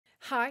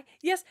Hi.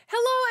 Yes.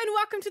 Hello and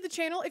welcome to the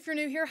channel. If you're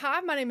new here, hi,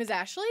 my name is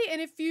Ashley.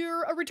 And if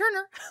you're a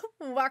returner,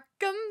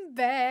 welcome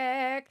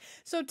back.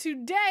 So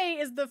today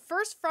is the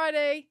first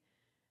Friday.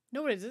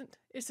 No, it isn't.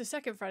 It's the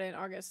second Friday in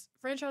August.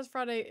 Franchise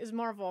Friday is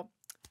Marvel.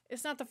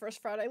 It's not the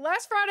first Friday.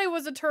 Last Friday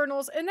was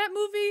Eternals, and that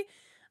movie...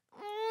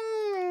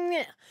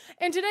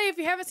 And today, if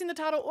you haven't seen the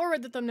title or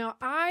read the thumbnail,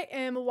 I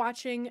am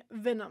watching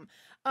Venom.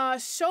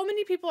 So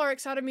many people are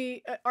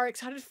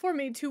excited for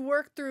me to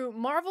work through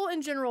Marvel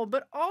in general,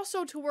 but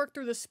also to work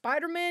through the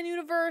Spider-Man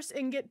universe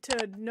and get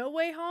to No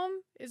Way Home.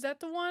 Is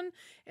that the one?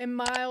 And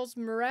Miles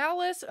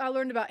Morales. I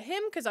learned about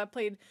him because I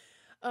played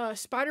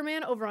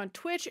Spider-Man over on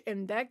Twitch,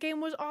 and that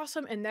game was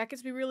awesome, and that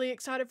gets me really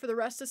excited for the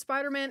rest of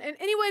Spider-Man. And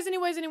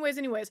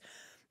anyways.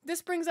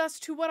 This brings us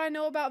to what I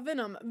know about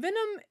Venom.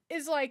 Venom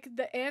is like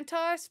the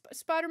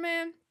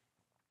anti-Spider-Man,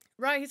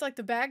 right? He's like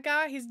the bad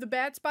guy. He's the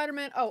bad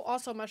Spider-Man. Oh,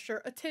 also my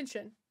shirt.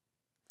 Attention.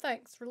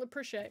 Thanks. Really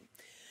appreciate it.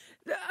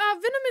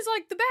 Venom is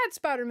like the bad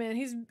Spider-Man.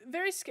 He's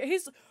very scary.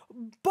 He's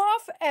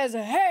buff as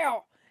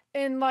hell.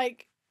 And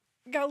like,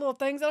 got little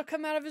things that'll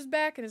come out of his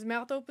back and his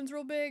mouth opens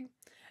real big.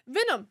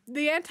 Venom,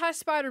 the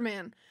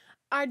anti-Spider-Man.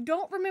 I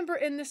don't remember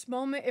in this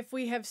moment if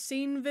we have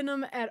seen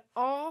Venom at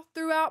all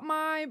throughout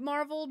my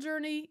Marvel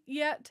journey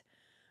yet.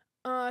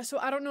 So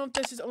I don't know if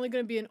this is only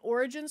going to be an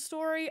origin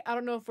story. I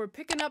don't know if we're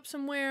picking up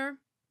somewhere.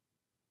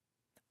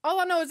 All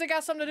I know is it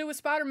got something to do with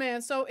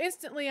Spider-Man, so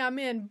instantly I'm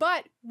in.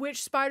 But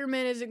which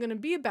Spider-Man is it going to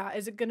be about?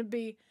 Is it going to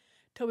be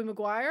Tobey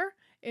Maguire,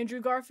 Andrew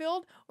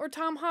Garfield, or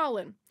Tom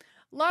Holland?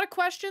 A lot of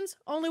questions.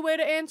 Only way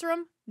to answer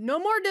them. No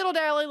more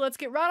diddle-dally. Let's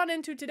get right on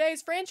into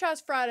today's Franchise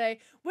Friday,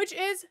 which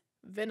is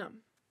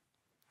Venom.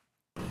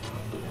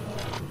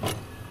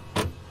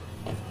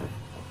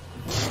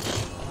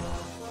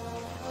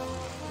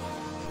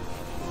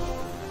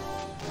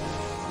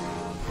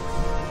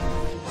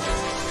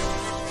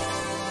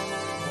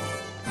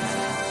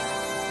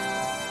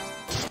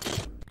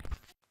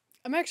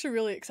 I'm actually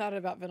really excited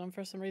about Venom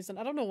for some reason.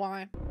 I don't know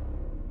why.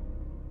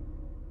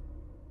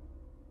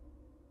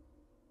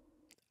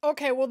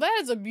 Okay, well that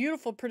is a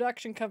beautiful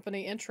production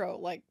company intro,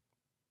 like,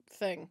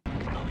 thing.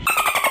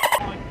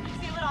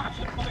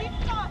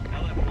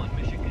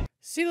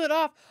 Seal it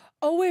off.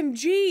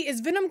 OMG, is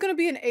Venom gonna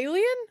be an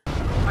alien?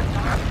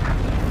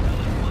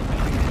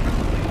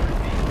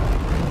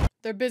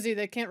 They're busy,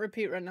 they can't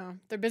repeat right now.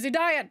 They're busy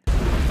dying.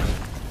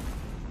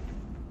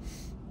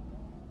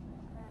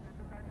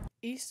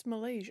 East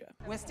Malaysia.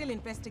 We're still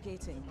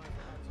investigating.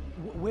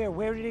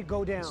 Where did it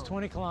go down? It's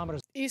 20 kilometers.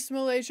 East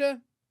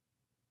Malaysia.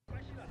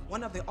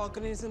 One of the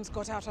organisms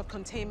got out of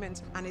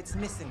containment and it's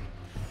missing.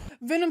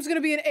 Venom's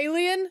gonna be an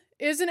alien?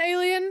 Is an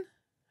alien?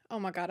 Oh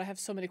my god, I have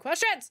so many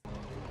questions!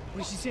 What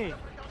did she say?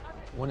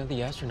 One of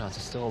the astronauts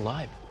is still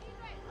alive.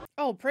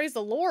 Oh, praise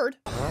the Lord.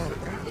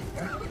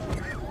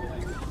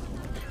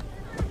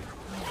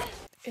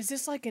 Is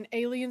this like an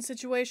alien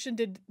situation?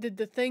 Did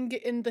the thing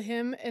get into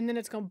him and then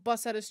it's gonna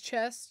bust out his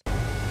chest?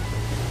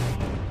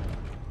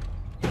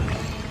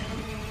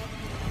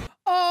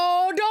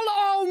 Oh, don't,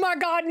 oh my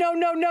god, no.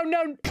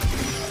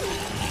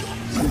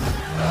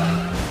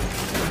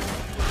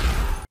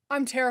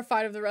 I'm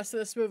terrified of the rest of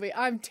this movie.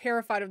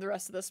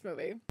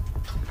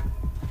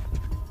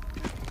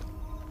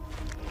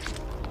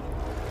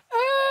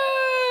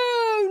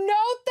 Oh,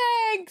 no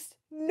thanks.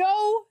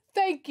 No,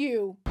 thank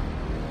you.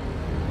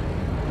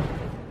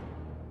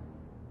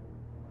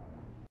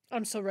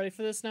 I'm so ready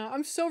for this now.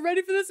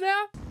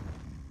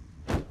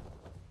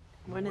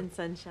 Morning,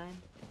 sunshine.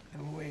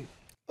 Oh, wait.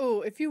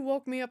 Oh, if you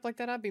woke me up like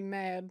that, I'd be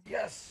mad.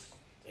 Yes.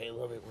 They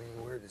love it when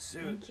you wear the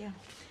suit. Thank you.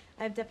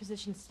 I have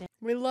depositions today.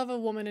 We love a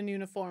woman in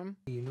uniform.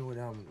 You know what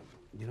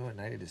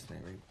night it is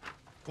tonight, right?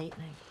 Date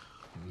night.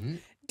 Mm-hmm.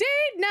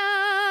 Date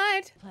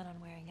night! Plan on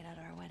wearing it at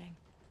our wedding.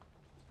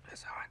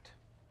 That's hot.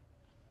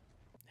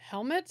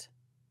 Helmet?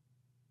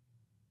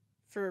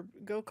 For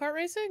go-kart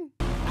racing?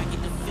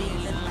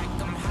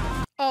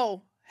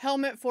 Oh,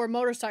 helmet for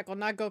motorcycle,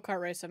 not go-kart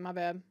racing, my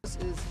bad. This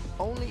is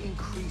only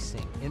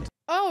increasing.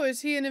 Oh,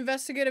 is he an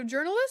investigative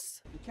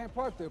journalist? You can't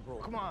park there, bro.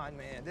 Come on,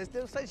 man. There's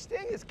no such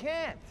thing as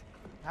can't.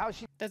 How's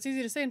she? That's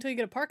easy to say until you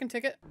get a parking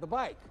ticket. The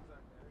bike.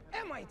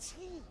 MIT.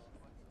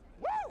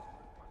 Woo!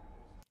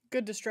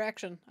 Good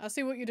distraction. I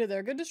see what you did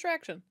there. Good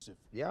distraction.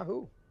 Yeah,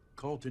 who?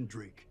 Carlton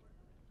Drake.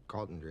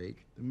 Carlton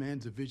Drake. The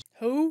man's a vision.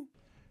 Who?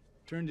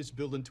 Turned this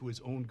building into his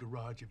own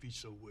garage if he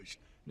so wished.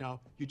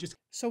 Now, you just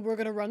So we're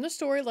gonna run the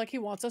story like he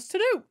wants us to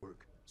do.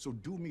 work. So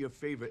do me a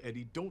favor,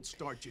 Eddie. Don't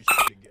start your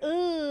shit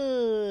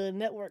again.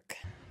 Network.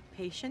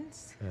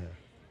 Patience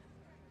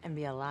and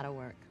be a lot of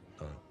work.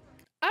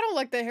 I don't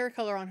like the hair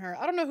color on her.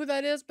 I don't know who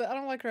that is, but I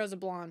don't like her as a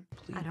blonde.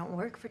 I don't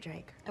work for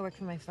Drake. I work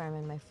for my firm,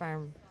 and my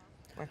firm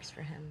works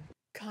for him.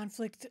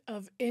 Conflict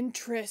of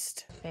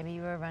interest. Baby,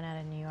 you were run out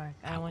of New York.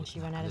 I don't want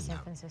you run out of San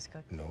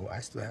Francisco. No, I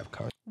still have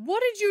cars.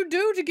 What did you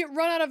do to get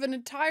run out of an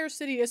entire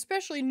city,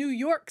 especially New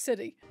York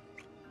City?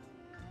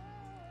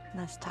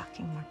 Less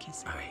talking, more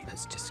kissing. All right,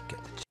 let's just get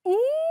the... Ooh!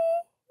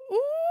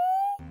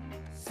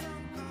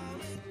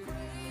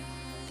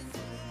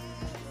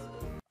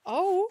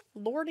 Oh,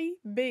 Lordy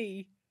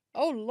B.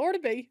 Oh, Lordy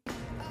B.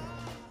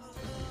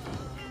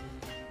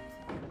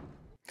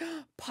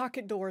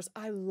 pocket doors.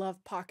 I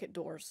love pocket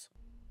doors.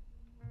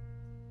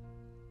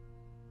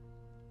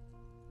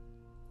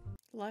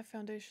 Life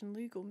Foundation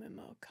legal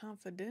memo.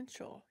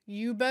 Confidential.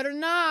 You better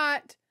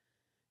not.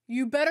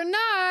 You better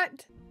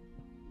not.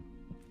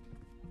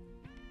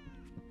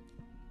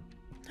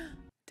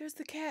 There's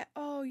the cat.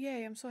 Oh,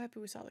 yay. I'm so happy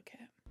we saw the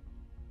cat.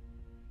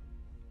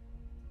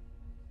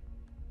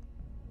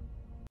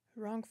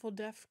 Wrongful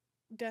death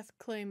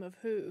claim of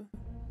who?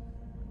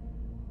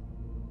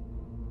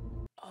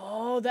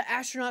 Oh, the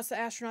astronauts.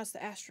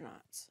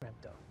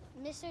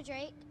 Mr.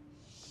 Drake.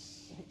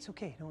 It's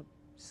okay, don't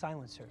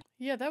silence her.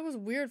 Yeah, that was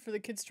weird for the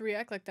kids to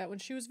react like that when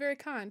she was very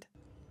kind.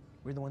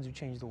 We're the ones who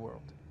change the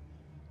world.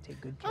 Take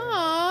good care of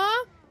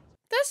Aww,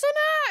 that's so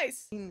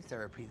nice. Gene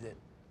therapy that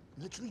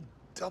literally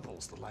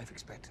doubles the life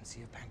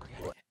expectancy of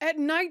pancreatic. At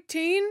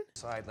 19?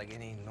 Decide, like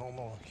any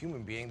normal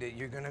human being, that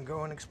you're gonna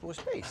go and explore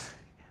space.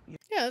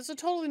 Yeah, it's a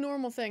totally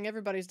normal thing.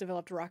 Everybody's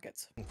developed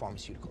rockets. And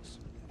pharmaceuticals.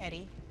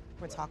 Eddie,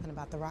 we're talking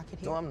about the rocket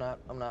here. No, I'm not.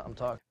 I'm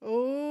talking.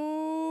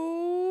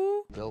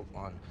 Oh. Built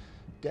on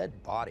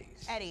dead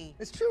bodies. Eddie.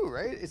 It's true,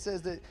 right? It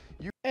says that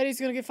you. Eddie's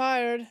gonna get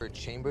fired.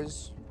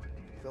 Chambers,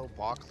 Phil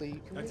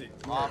Barkley,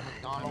 Bob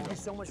McDonald. There's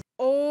so much.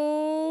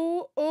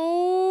 Oh,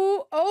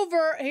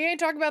 over. He ain't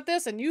talking about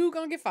this, and you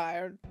gonna get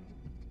fired.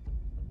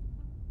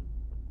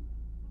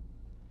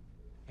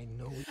 I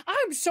know.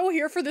 I'm so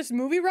here for this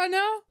movie right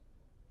now.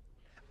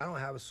 I don't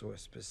have a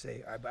source per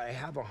se, but I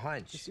have a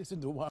hunch. This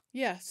isn't the one.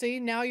 Yeah, see,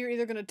 now you're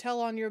either gonna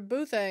tell on your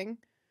boo thing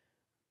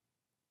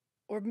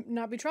or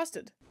not be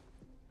trusted.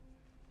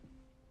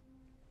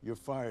 You're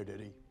fired,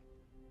 Eddie.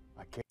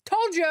 I can't.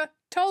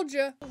 Told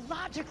ya.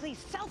 Logically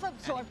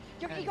self-absorbed.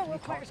 Your ego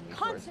requires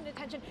constant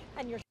attention,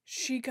 and your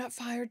She got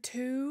fired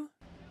too?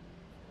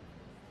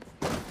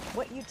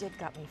 what you did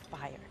got me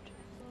fired.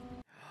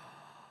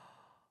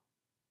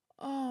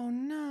 Oh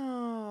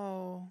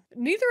no.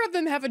 Neither of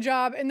them have a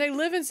job and they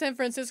live in San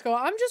Francisco.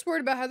 I'm just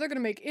worried about how they're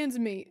gonna make ends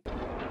meet.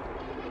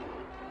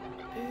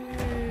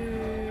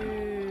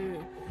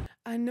 Ew.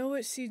 I know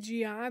it's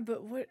CGI,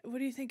 but what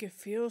do you think it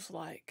feels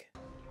like?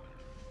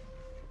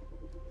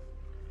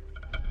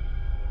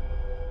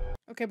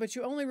 Okay, but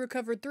you only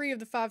recovered 3 of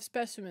the 5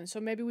 specimens, so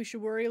maybe we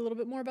should worry a little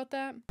bit more about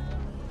that.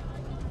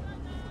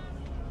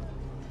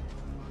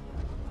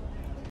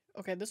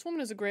 Okay, this woman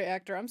is a great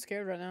actor. I'm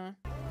scared right now.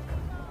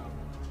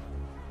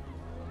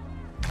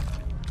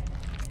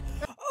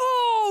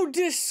 Oh,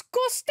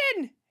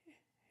 disgusting!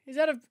 Is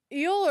that an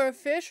eel or a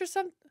fish or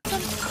something?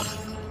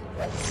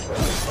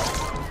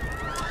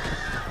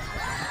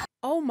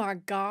 Oh my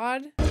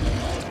god.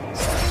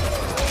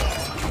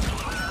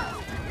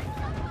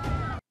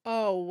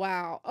 Oh,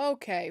 wow.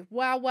 Okay.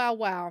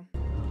 Wow.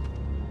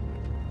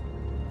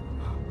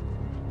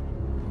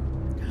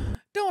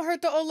 Don't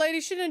hurt the old lady.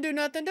 She didn't do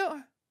nothing.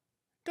 Don't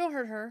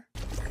hurt her.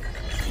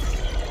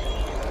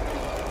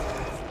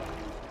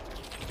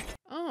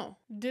 Oh,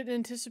 didn't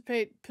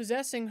anticipate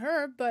possessing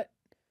her, but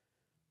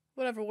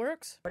whatever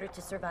works. In order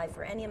to survive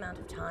for any amount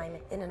of time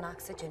in an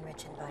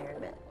oxygen-rich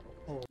environment.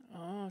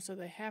 Oh, so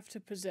they have to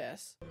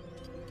possess.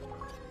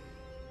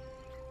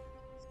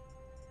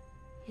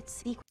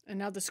 It's And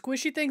now the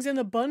squishy thing's in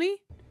the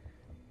bunny?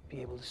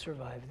 Be able to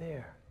survive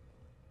there.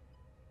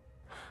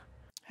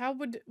 How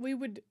would we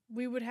would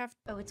have?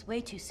 Oh, it's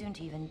way too soon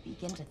to even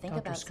begin to think Dr.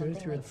 about Scudder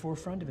something through like the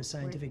forefront of a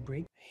scientific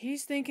break.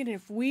 He's thinking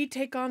if we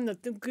take on the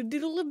good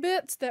little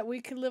bits that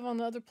we could live on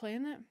the other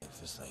planet.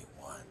 This ain't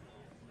one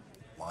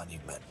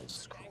monumental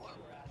screw up.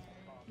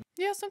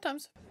 Yeah,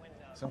 sometimes.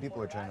 Some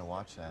people are trying to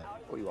watch that.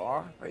 Oh, you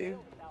are you?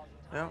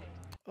 No.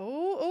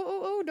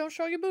 Oh, don't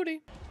show your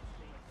booty.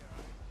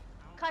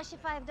 Cost you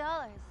 $5.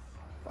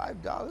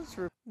 $5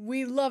 for.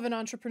 We love an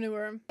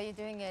entrepreneur. How you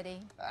doing,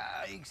 Eddie?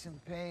 Aches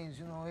and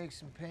pains,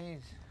 aches and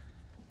pains.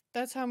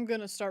 That's how I'm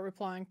gonna start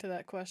replying to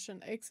that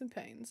question. Aches and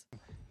pains.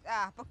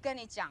 啊，不跟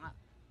你讲了。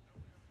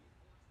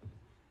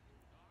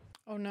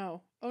 Oh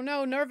no,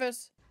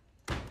 nervous.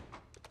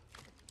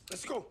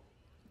 Let's go.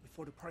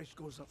 Before the price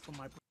goes up for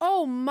my.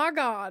 Oh my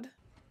god.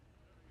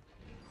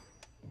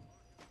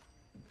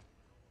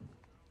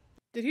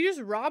 Did he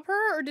just rob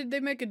her, or did they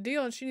make a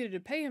deal and she needed to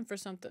pay him for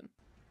something?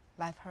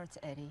 Life hurts,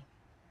 Eddie.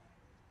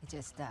 It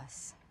just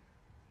does.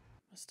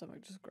 My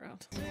stomach just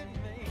growled.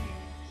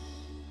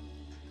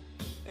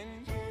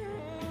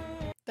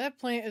 That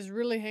plant is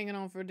really hanging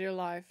on for dear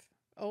life.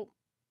 Oh,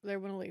 they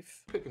want to leave.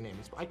 Pick a name.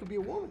 I could be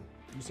a woman.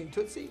 You seen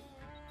Tootsie?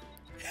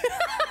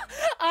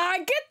 I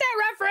get that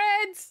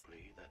reference!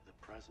 That the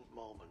present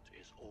moment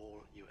is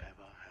all you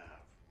ever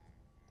have.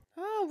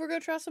 Oh, we're gonna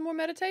try some more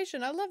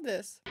meditation. I love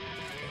this.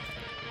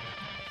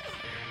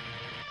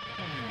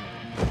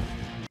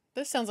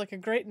 This sounds like a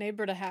great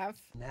neighbor to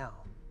have. Now,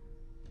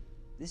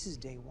 this is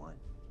day 1.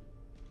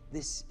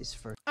 This is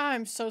for.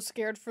 I'm so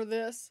scared for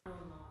this.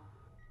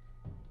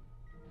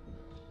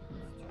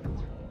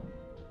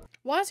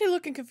 Why is he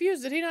looking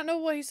confused? Did he not know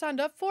what he signed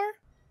up for?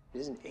 It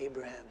isn't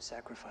Abraham's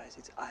sacrifice,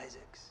 it's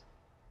Isaac's.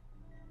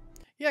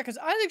 Yeah, because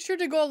Isaac sure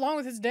did go along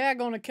with his dad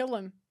going to kill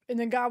him. And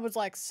then God was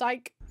like,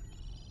 psych.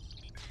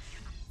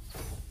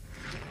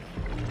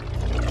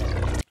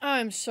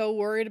 I'm so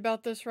worried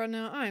about this right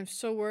now. I am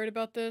so worried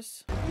about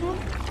this.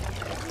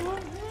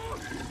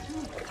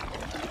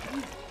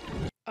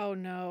 Oh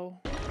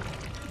no.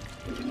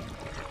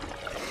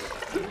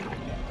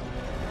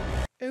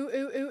 Ooh, ooh, ooh,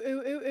 ooh,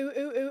 ooh, ooh,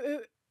 ooh, ooh, ooh.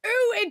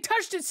 Ooh, it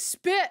touched its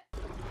spit!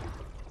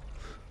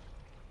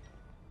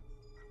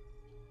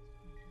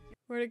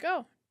 Where'd it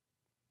go?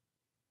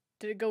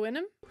 Did it go in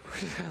him? Where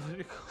did I let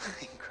it go?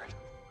 Incredible.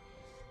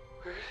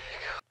 Where did it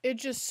go? It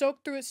just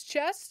soaked through its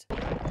chest?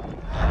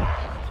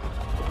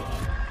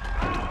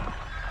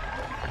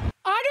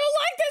 I don't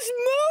like this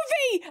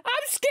movie!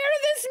 I'm scared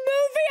of this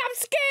movie! I'm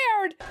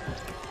scared!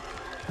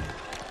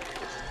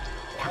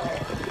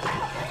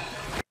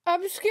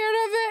 I'm scared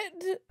of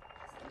it!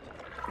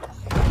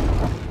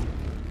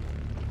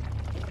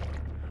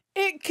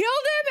 It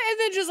killed him and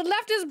then just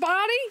left his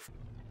body?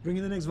 Bring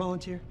in the next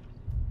volunteer.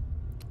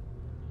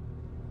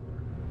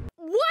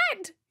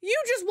 What?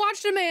 You just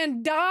watched a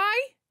man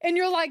die and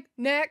you're like,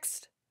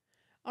 next?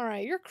 All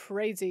right, you're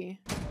crazy.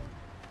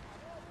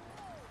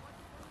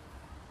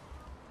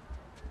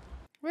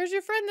 Where's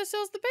your friend that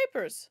sells the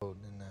papers? And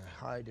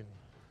hide in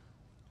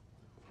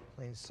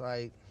plain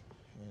sight.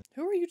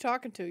 Who are you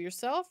talking to?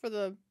 Yourself or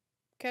the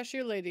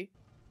cashier lady?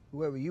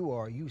 Whoever you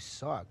are, you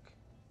suck.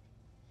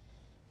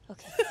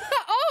 Okay.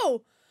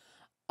 Oh!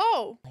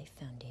 Oh! Life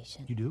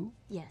Foundation. You do?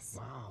 Yes.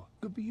 Wow.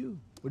 Good for you.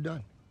 We're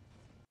done.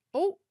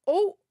 Oh,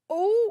 oh,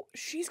 oh!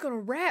 She's gonna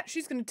rat.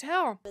 She's gonna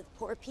tell. With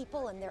poor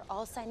people, and they're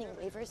all signing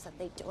waivers that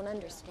they don't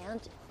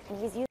understand.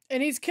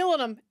 And he's killing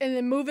them and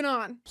then moving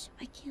on.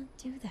 I can't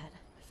do that.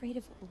 I'm afraid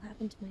of what will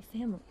happen to my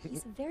family.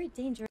 He's a very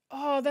dangerous.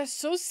 Oh, that's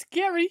so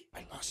scary.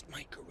 I lost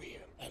my career.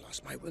 I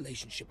lost my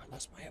relationship. I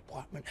lost my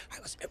apartment. I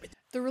lost everything.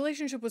 The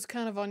relationship was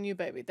kind of on you,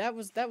 baby. That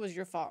was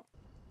your fault.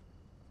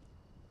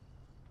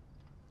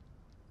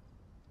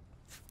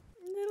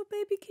 Little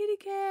baby kitty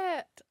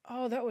cat.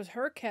 Oh, that was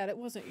her cat. It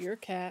wasn't your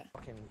cat.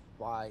 Walking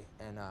by,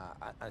 and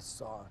I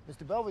saw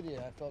Mr. Belvedere.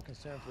 I felt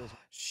concerned for his.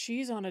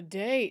 She's on a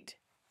date.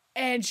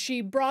 And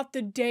she brought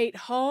the date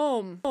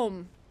home.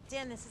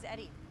 Dan, this is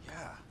Eddie.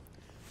 Yeah.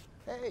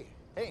 Hey.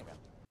 Hey, man.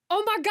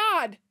 Oh my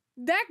God.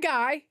 That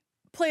guy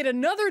played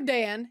another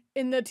Dan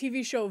in the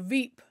TV show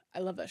Veep. I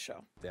love that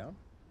show. Down?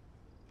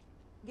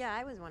 Yeah,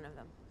 I was one of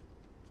them.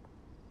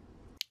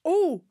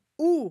 Ooh.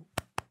 Ooh.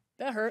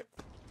 That hurt.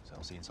 So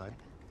I'll see you inside.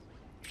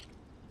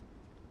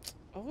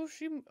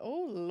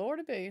 Oh,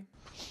 Lordy be.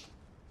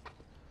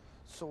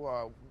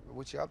 So,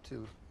 what you up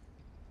to?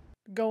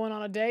 Going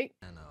on a date?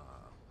 And,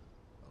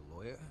 a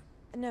lawyer?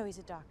 No, he's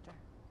a doctor.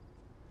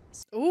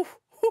 Ooh.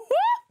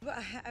 Well,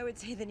 I would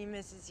say that he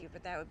misses you,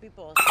 but that would be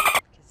bullshit.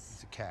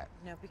 It's a cat.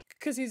 No,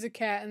 Because he's a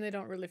cat and they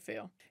don't really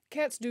feel.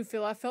 Cats do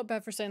feel. I felt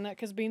bad for saying that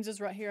because Beans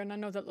is right here and I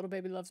know that little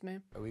baby loves me.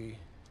 Are we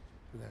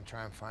gonna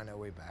try and find our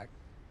way back?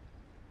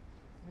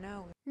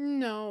 No.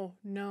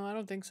 No, I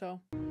don't think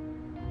so.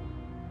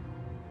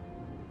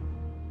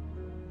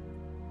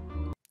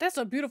 That's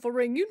a beautiful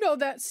ring. You know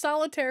that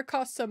solitaire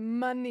costs some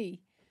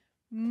money.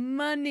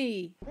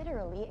 Money.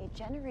 Literally a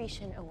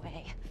generation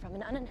away from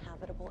an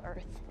uninhabitable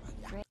Earth.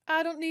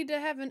 I don't need to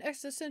have an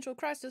existential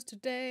crisis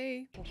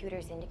today.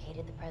 Computers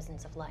indicated the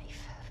presence of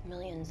life,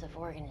 millions of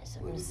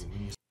organisms.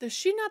 Does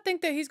she not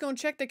think that he's going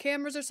to check the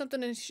cameras or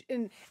something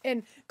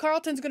and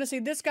Carlton's going to see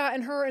this guy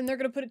and her and they're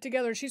going to put it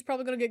together and she's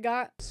probably going to get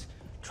got?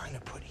 Trying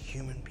to put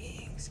human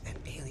beings and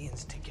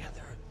aliens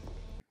together.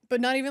 But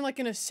not even like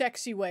in a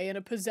sexy way, in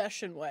a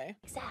possession way.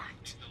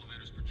 Exact.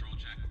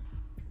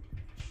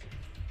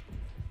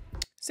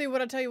 See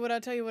what I tell you, what I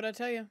tell you, what I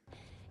tell you.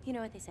 You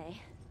know what they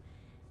say.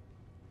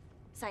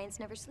 Science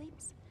never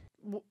sleeps.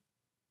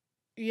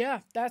 Yeah,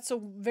 that's a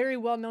very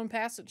well-known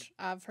passage.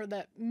 I've heard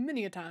that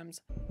many a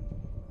times.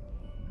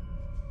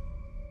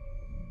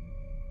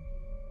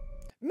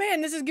 Man,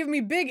 this is giving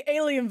me big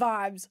alien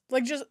vibes.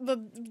 Like just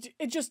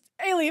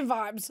alien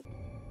vibes.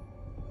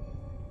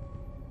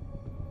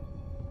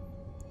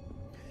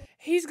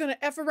 He's gonna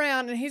F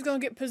around and he's gonna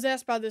get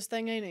possessed by this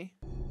thing, ain't he?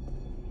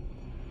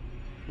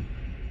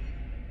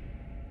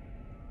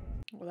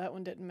 Well, that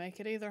one didn't make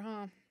it either,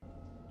 huh?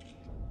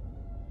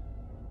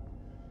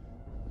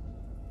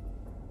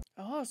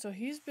 Oh, so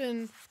he's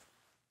been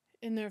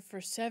in there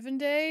for 7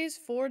 days,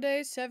 4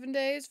 days, 7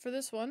 days for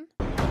this one.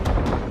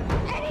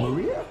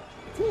 Maria?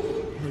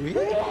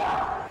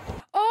 Maria?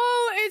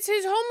 Oh, it's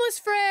his homeless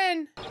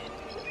friend.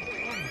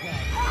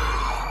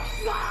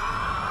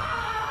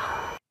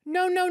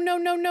 No, no, no,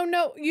 no, no,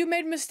 no. You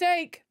made a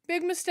mistake.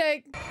 Big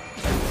mistake.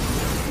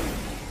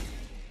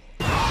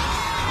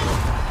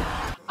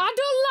 I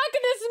don't like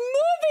it. This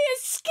movie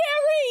is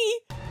scary.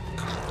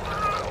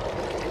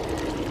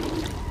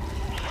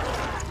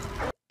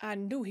 I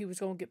knew he was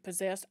gonna get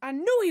possessed. I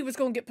knew he was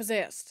gonna get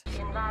possessed.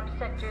 In lab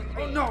sector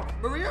 3. Oh no,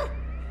 Maria!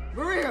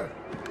 Maria!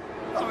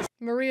 Oh.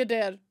 Maria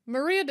dead.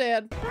 Maria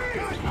dead.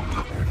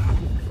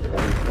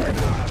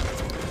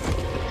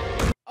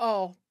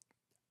 Oh,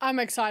 I'm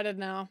excited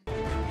now.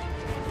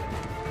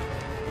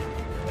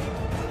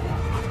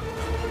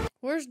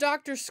 Where's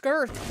Dr.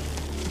 Skirth?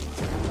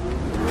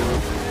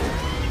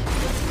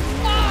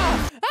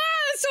 Ah!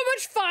 Ah, that's so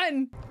much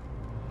fun!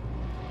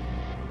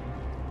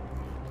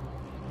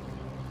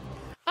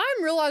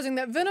 I'm realizing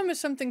that Venom is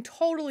something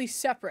totally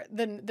separate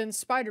than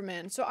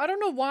Spider-Man. So I don't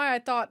know why I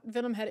thought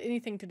Venom had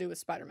anything to do with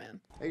Spider-Man.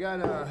 I got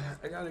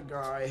a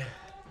guy.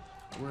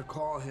 I'm gonna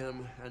call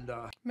him and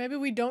Maybe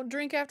we don't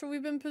drink after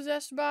we've been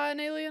possessed by an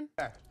alien?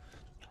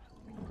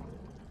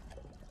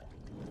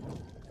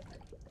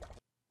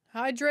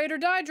 Hydrate or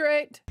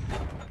dihydrate.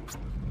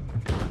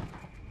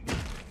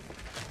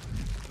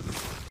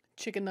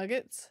 Chicken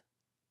nuggets.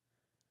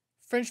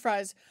 French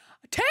fries.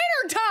 Tater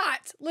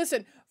tots!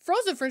 Listen,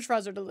 frozen French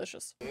fries are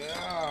delicious.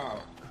 yeah.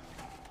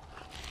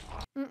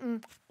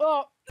 Mm-mm.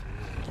 Oh.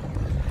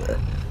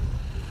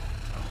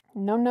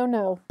 No, no,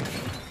 no.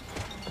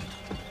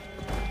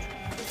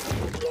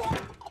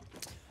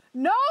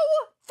 No!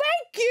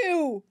 Thank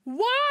you!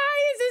 Why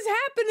is this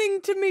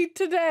happening to me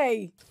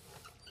today?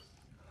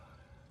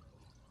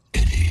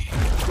 No!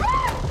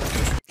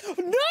 No, no,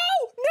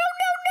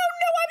 no,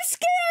 no! I'm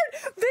scared!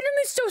 Venom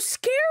is so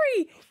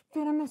scary!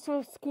 Venom is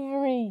so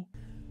scary.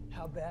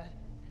 How bad?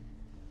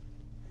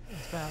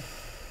 It's bad.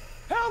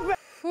 How bad?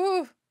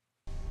 Whew.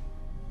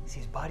 See,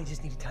 his body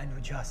just needed time to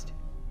adjust.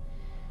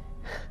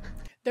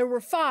 There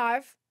were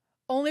 5,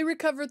 only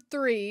recovered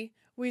 3.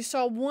 We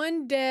saw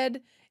 1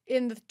 dead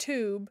in the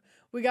tube.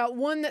 We got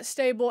 1 that's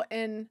stable,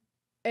 and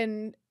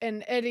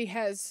Eddie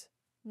has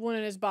 1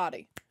 in his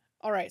body.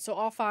 All right, so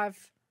all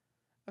 5.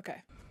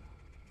 Okay.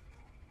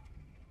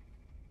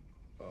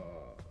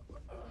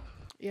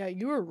 Yeah,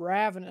 you were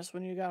ravenous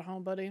when you got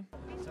home, buddy.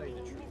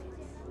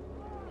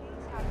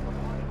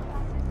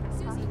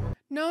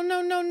 No,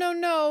 no, no, no,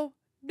 no.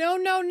 No,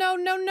 no, no,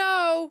 no,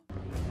 no.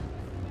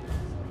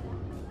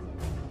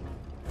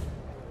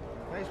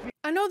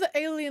 I know the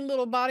alien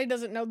little body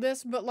doesn't know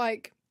this, but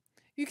like,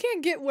 you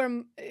can't get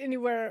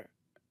anywhere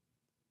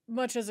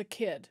much as a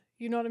kid.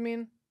 You know what I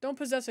mean? Don't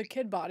possess a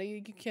kid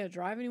body. You can't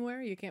drive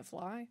anywhere. You can't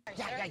fly.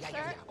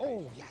 Yeah.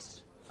 Oh,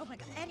 yes. Oh my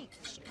God, Eddie,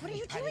 what are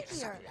you doing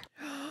here?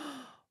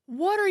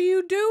 What are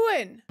you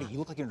doing? You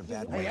look like you're in a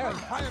bad way.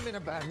 I am in a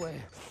bad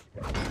way.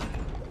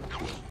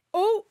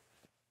 Oh.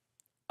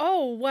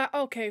 Oh, wow.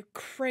 Okay,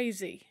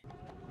 crazy.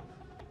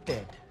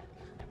 Dead.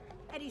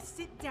 Eddie,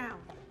 sit down.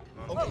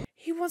 Okay.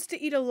 He wants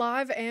to eat a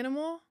live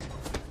animal?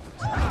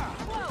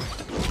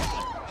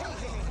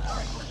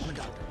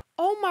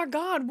 Oh my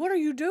God, what are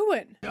you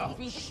doing? Wait, where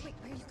are you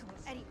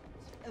going? Eddie,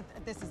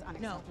 this is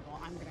unacceptable.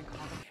 I'm gonna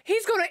call them.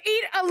 He's gonna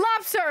eat a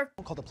lobster!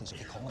 Don't call the police,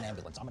 okay? Call an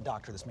ambulance. I'm a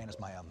doctor. This man is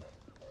my,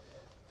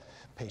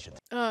 patient.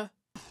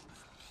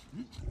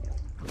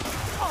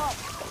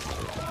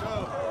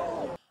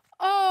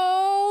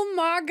 Oh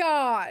my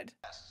God.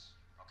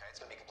 Okay, it's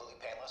gonna be completely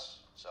painless,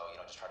 so,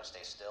 just try to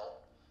stay still.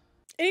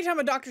 Anytime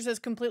a doctor says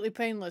completely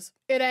painless,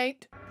 it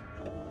ain't. This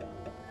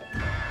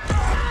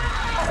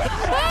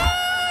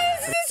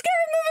is a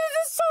scary movie. This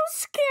is so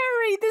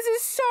scary. This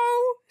is so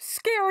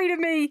scary to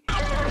me.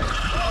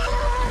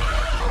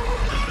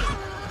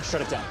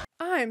 Shut it down.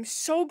 I'm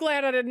so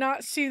glad I did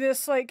not see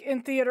this like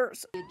in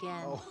theaters.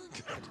 Again. Oh,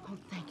 good. Oh,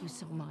 thank you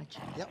so much.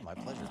 Yeah, my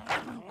pleasure.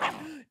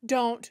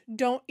 Don't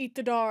eat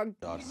the dog.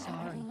 Dog.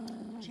 Sorry.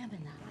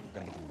 Gemini. We're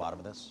gonna get to the bottom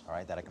of this, all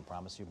right? That I can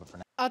promise you, but for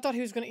now. I thought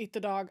he was gonna eat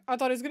the dog. I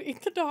thought he was gonna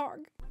eat the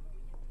dog.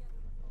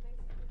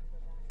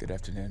 Good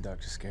afternoon,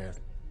 Dr. Scared.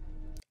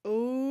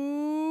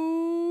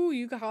 Ooh,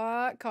 you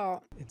got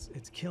caught.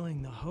 It's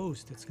killing the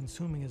host. It's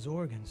consuming his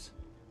organs.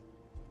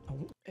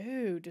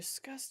 Ooh,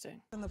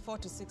 disgusting. In the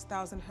 4,000 to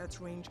 6,000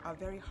 hertz range are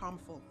very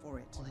harmful for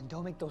it. Well, then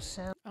don't make those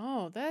sounds.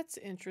 Oh, that's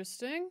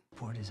interesting.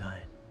 Poor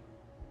design.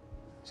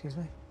 Excuse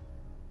me?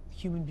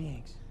 Human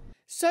beings.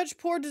 Such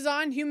poor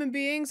design, human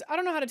beings. I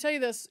don't know how to tell you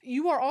this.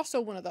 You are also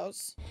one of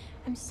those.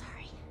 I'm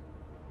sorry.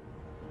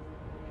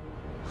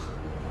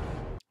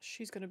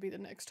 She's gonna be the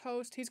next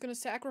host. He's gonna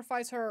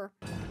sacrifice her.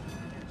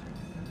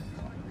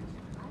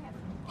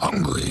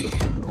 Hungry.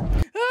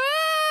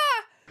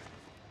 Ah!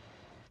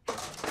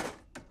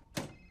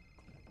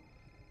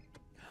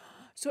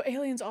 So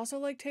aliens also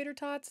like tater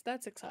tots?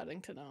 That's exciting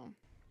to know.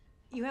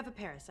 You have a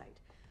parasite.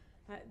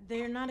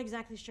 They're not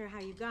exactly sure how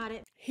you got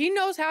it. He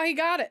knows how he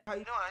got it. I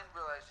didn't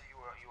realize that you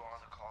were on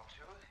the call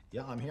too.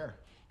 Yeah, I'm here.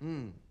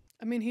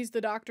 I mean, he's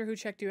the doctor who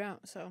checked you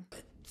out, so.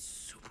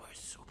 Super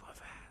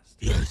fast.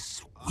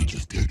 Yes, we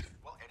just did.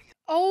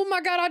 Oh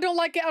my God, I don't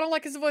like it. I don't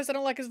like his voice. I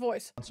don't like his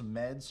voice. On some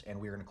meds, and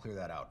we're gonna clear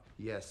that out.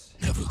 Yes.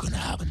 Never gonna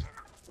happen.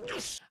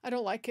 I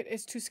don't like it.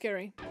 It's too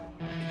scary.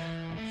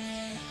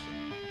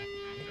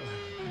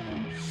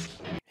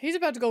 He's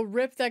about to go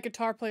rip that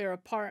guitar player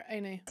apart,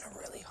 ain't he? A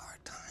really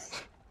hard time.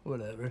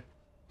 Whatever.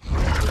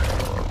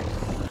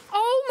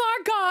 Oh my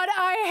God,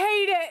 I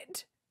hate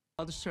it.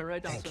 I'll just turn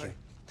right down.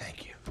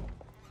 Thank you.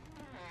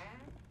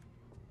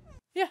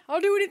 Yeah, I'll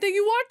do anything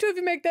you want to if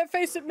you make that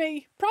face at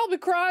me. Probably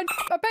cried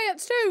my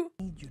pants too.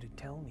 I need you to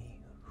tell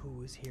me who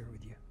was here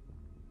with you.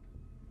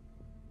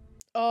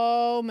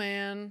 Oh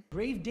man.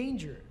 Grave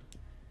danger.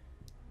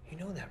 You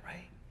know that,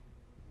 right?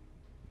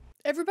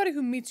 Everybody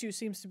who meets you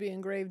seems to be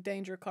in grave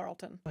danger,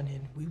 Carlton. And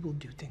then we will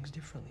do things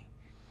differently.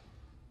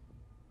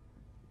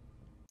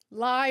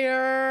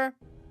 Liar.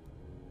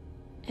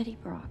 Eddie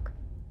Brock.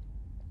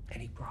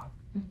 Eddie Brock.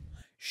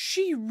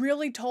 She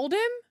really told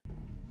him?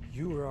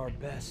 You were our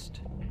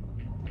best.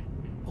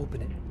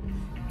 Open it.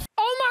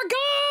 Oh my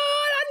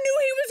God! I knew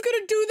he was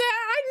gonna do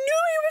that! I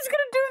knew he was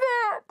gonna do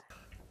that!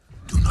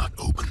 Do not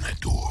open that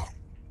door.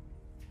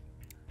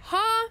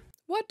 Huh?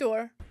 What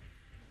door?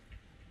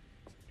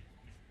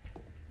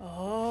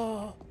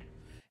 Oh.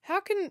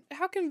 How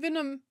can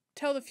Venom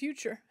tell the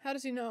future? How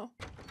does he know?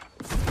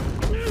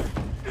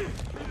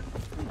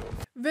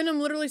 Venom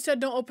literally said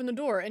don't open the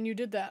door, and you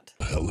did that.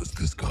 The hell is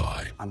this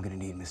guy? I'm gonna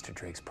need Mr.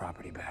 Drake's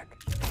property back.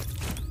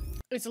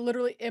 It's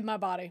literally in my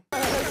body.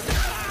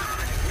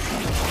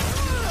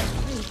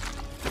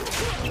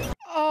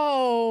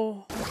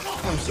 Oh.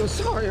 I'm so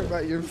sorry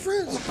about your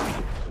friends.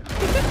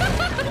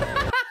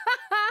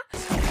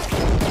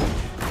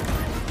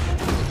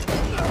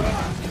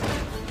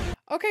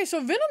 Okay,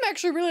 so Venom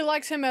actually really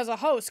likes him as a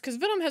host, because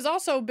Venom has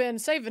also been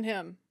saving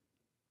him.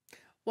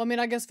 Well, I mean,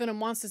 I guess Venom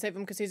wants to save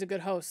him because he's a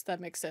good host. That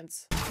makes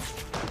sense.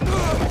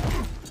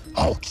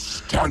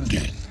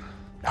 Outstanding.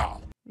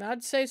 Now.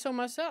 I'd say so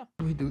myself.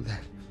 We do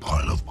that.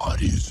 Pile of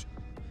bodies.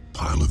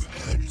 Pile of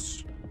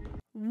heads.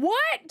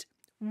 What?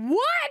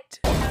 What?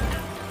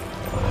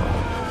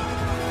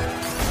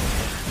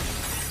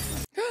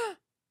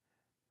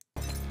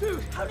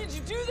 Dude, how did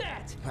you do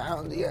that?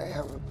 Apparently, I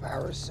have a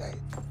parasite.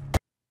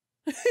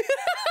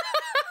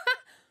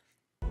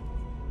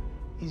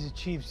 He's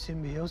achieved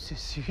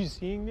symbiosis. Are you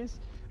seeing this?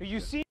 Are you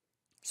seeing?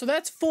 So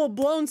that's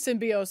full-blown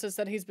symbiosis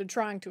that he's been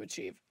trying to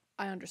achieve.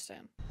 I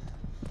understand.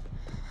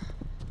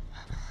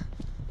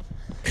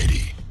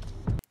 Eddie.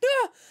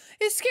 Ah,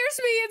 it scares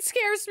me. It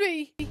scares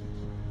me.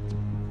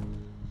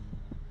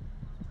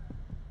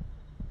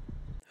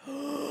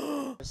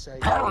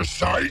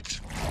 Parasite.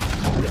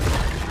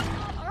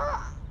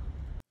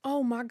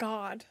 Oh my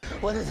God.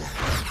 What is it?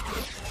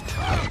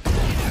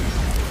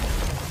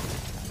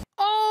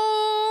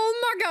 Oh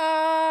my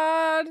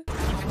God.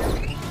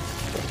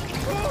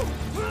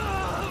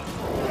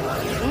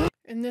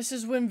 And this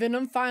is when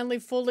Venom finally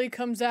fully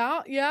comes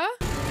out, yeah?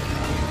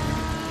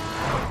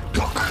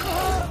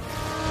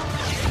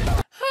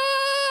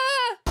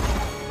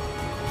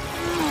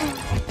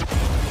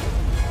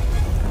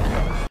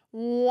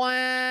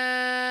 Wow.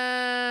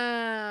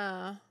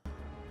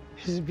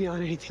 This is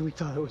beyond anything we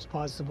thought it was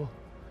possible.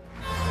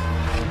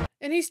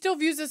 And he still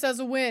views this as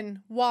a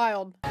win.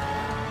 Wild.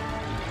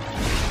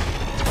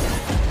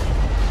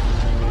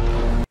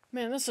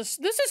 Man, this is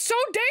so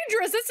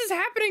dangerous. This is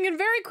happening in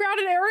very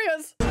crowded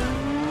areas.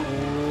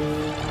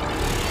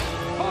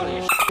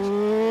 Holy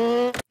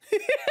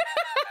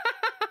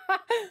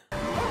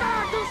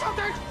do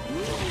something!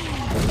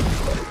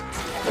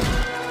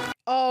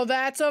 Oh,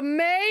 that's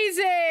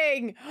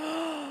amazing!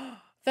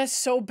 That's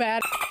so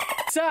bad.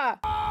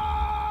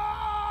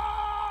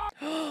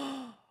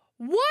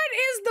 What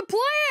is the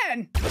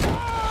plan?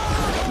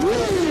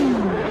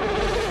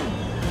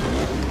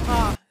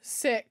 Ah,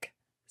 sick.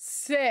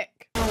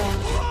 Sick.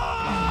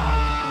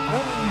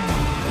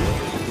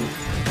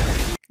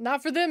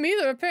 Not for them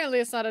either. Apparently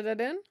it's not a dead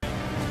end.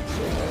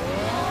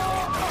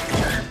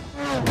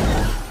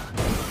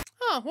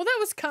 Oh, well that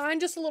was kind.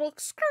 Just a little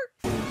skirt.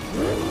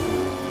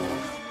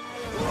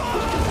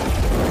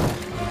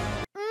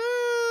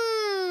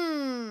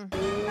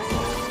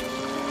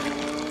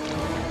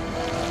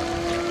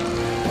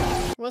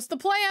 What's the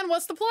plan?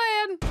 What's the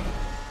plan?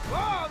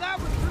 Whoa, that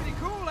was pretty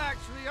cool,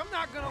 actually. I'm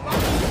not gonna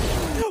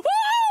lie. Woo!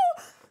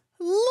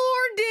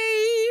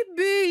 Lordy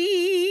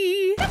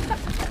B.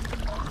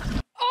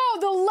 Oh,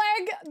 the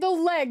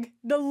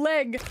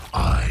leg.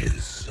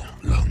 Eyes,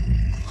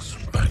 lungs,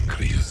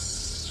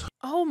 pancreas.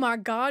 Oh my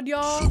God,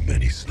 y'all. So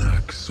many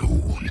snacks, so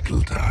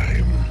little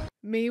time.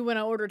 Me when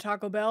I order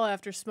Taco Bell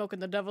after smoking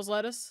the devil's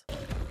lettuce.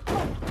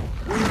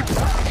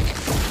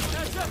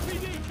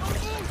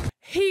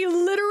 He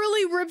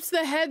literally rips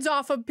the heads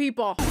off of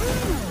people.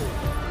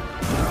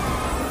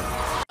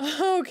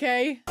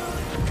 Okay.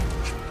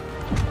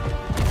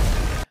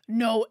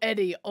 No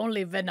Eddie,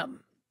 only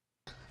Venom.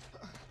 Oh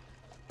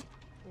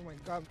my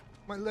God,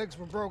 my legs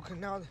were broken.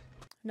 Now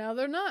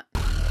they're not.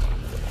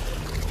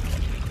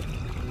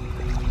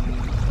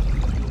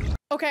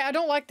 Okay, I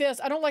don't like this.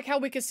 I don't like how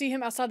we can see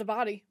him outside the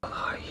body.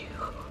 I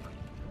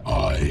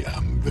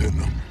am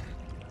Venom.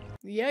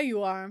 Yeah,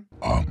 you are.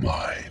 Are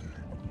mine.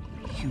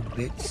 you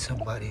bit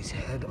somebody's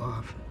head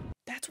off.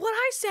 That's what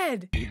I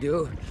said. You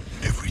do?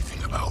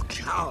 Everything about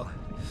you. Ow.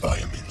 I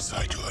am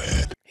inside your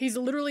head. He's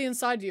literally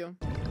inside you.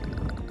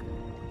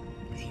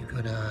 You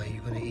gonna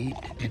eat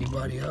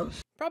anybody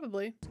else?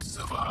 Probably.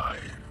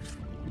 Survive.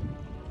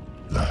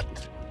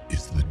 That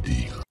is the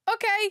deal.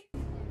 Okay.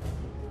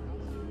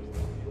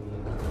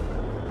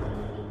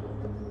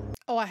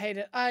 Oh, I hate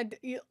it.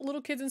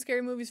 Little kids in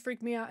scary movies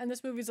freak me out, and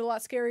this movie's a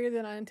lot scarier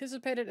than I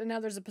anticipated, and now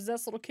there's a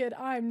possessed little kid.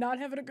 I'm not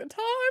having a good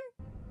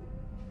time.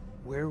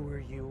 Where were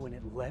you when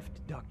it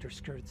left Dr.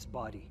 Skirt's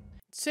body?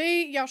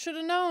 See, y'all should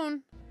have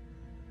known.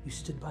 You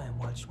stood by and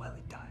watched while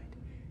he died.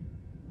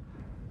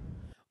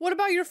 What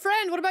about your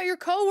friend? What about your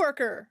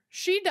coworker?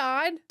 She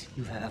died.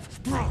 You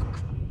have Brooke.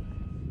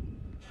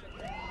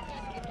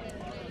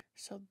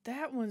 So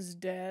that one's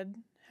dead.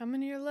 How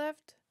many are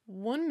left?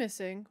 1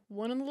 missing,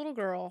 1 in the little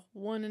girl,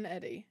 1 in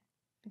Eddie,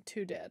 and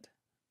 2 dead.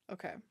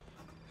 Okay.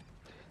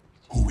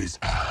 Who is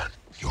Anne?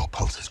 Your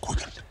pulse is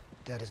quickened.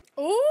 That is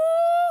Ooh!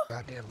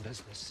 goddamn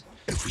business.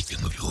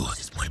 Everything of yours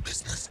is my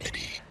business,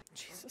 Eddie.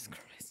 Jesus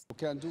Christ.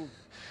 Can't do.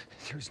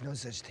 There's no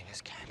such thing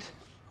as can't.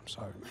 I'm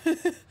sorry, man.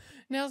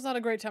 Now's not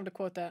a great time to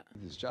quote that.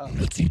 His job.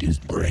 Let's eat his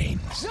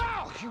brains.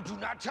 No! You do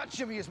not touch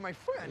him. He is my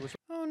friend.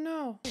 Oh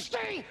no.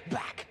 Stay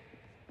back!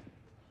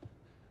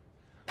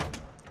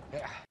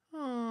 Yeah.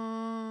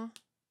 Aww.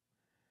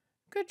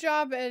 Good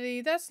job,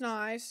 Eddie. That's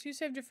nice. You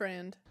saved your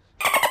friend.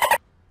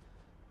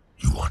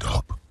 You want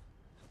up?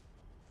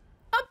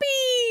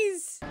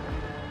 Uppies!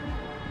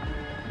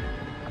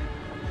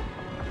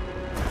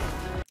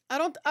 I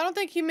don't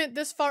think he meant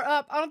this far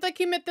up. I don't think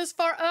he meant this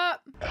far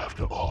up.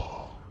 After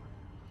all,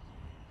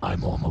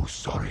 I'm almost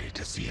sorry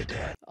to see you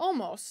dead.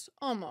 Almost.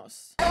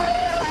 Almost.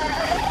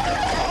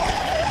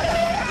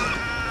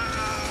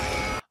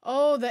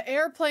 Oh, the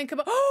airplane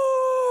come.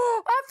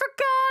 Oh, I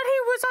forgot he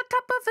was on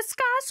top of a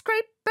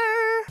skyscraper.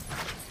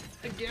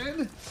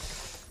 Again?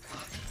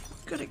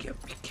 Gonna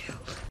get me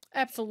killed.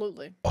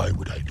 Absolutely. Why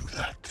would I do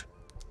that?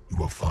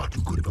 You are far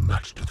too good of a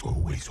match to throw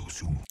away so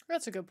soon.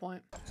 That's a good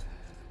point.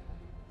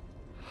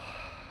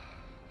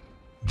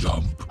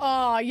 Jump.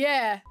 Oh,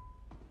 yeah.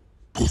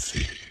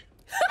 Pussy.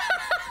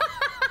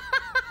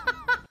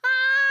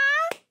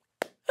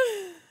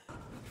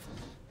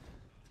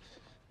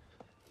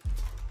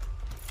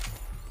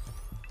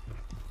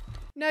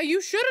 Now,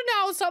 you should have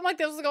known something like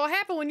this was going to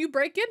happen when you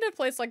break into a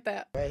place like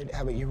that. Right,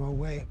 have it your own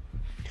way.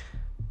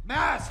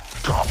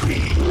 Mask.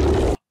 Copy.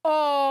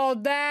 Oh,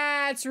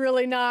 that's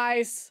really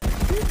nice.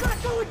 He's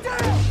not going down!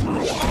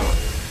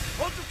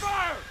 Hold the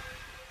fire!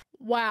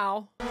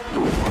 Wow.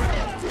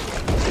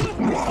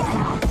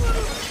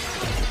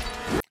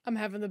 I'm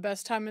having the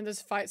best time in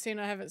this fight scene.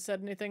 I haven't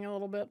said anything in a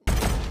little bit.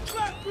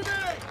 Flash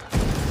grenade!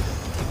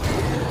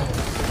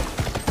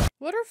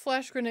 What are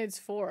flash grenades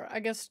for? I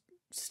guess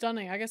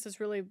stunning. I guess it's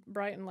really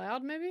bright and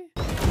loud, maybe?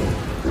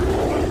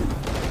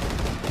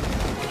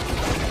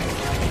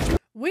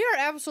 We are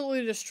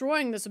absolutely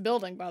destroying this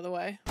building, by the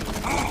way.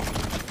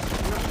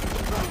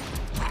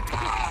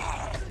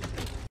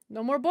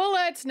 No more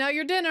bullets. Now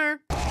your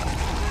dinner.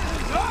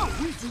 No,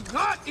 we do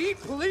not eat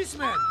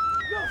policemen!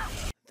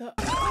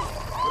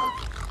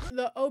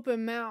 The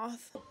open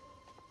mouth.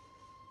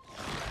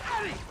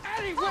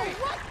 Eddie, wait!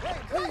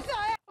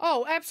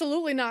 Oh,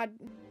 absolutely not.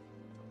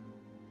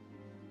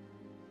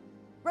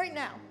 Right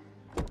now.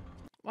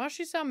 Why does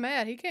she sound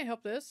mad? He can't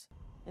help this.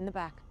 In the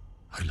back.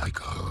 I like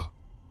her.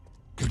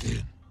 Get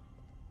in.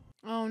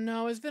 Oh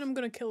no, is Venom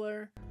gonna kill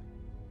her?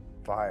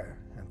 Fire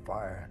and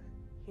fire.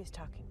 He's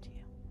talking to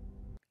you.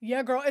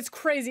 Yeah, girl, it's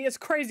crazy. It's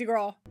crazy,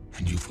 girl.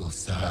 And you feel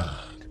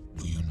sad,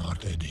 do you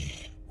not,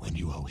 Eddie, when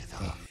you are with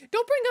her?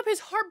 Don't bring up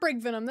his heartbreak,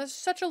 Venom. That's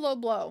such a low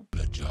blow.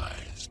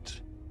 Apologized.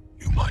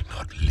 You might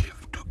not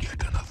live to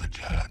get another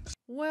chance.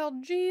 Well,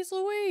 geez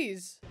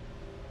Louise.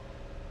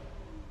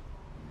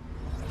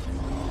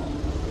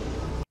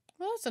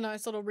 Well, that's a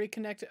nice little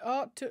reconnected.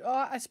 Oh,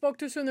 I spoke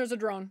too soon. There's a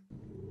drone.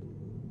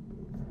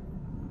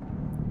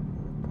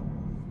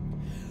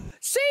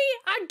 See?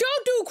 I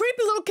don't do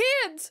creepy little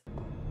kids!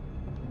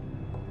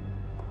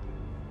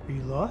 Are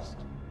you lost?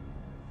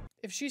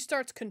 If she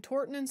starts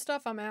contorting and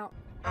stuff, I'm out.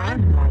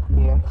 I'm not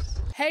next.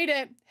 Hate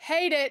it.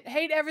 Hate it.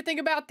 Hate everything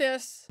about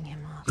this.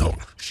 No,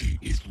 she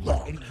is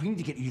wrong. Eddie, we need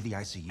to get you to the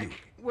ICU.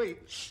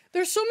 Wait.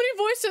 There's so many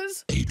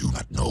voices. They do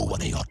not know what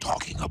they are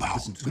talking about.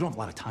 Listen, we don't have a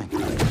lot of time.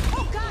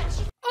 Oh, gosh!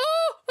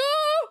 Oh!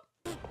 Oh!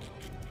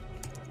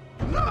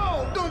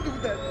 No, don't do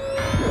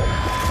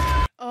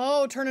that!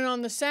 Oh, turning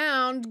on the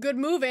sound. Good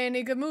move,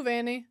 Annie. Good move,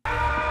 Annie.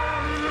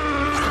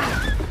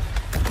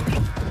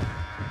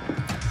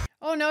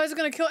 Oh no, is it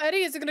gonna kill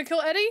Eddie? Is it gonna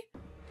kill Eddie?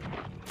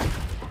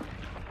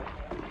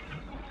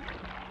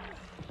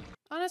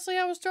 Honestly,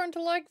 I was starting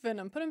to like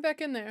Venom. Put him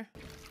back in there.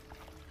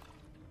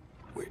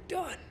 We're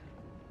done.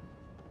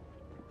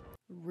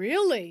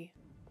 Really?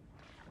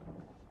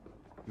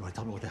 You want to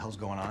tell me what the hell's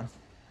going on?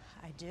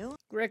 I do?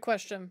 Great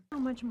question. How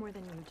much more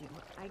than you do?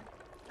 I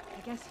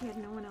guess he had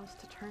no one else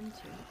to turn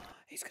to.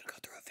 He's gonna go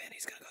through a vent.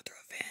 He's gonna go through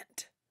a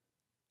vent.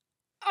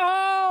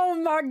 Oh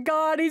my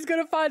god, he's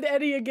gonna find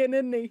Eddie again,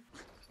 isn't he?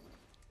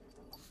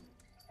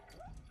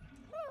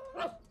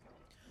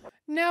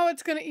 Now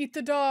it's gonna eat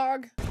the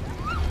dog.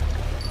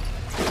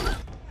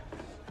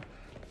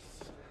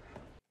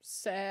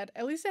 Sad.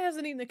 At least it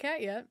hasn't eaten the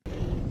cat yet.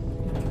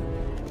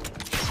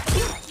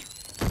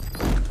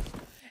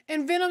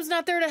 And Venom's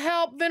not there to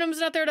help. Venom's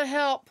not there to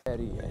help.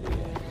 Eddie.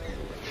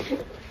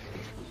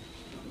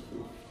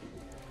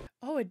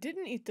 Oh, it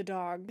didn't eat the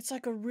dog. It's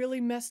like a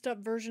really messed up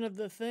version of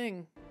the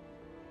Thing.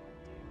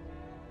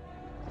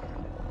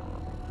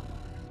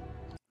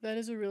 That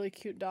is a really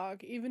cute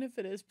dog, even if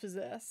it is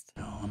possessed.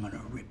 No, I'm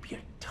gonna rip your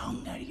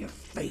tongue out of your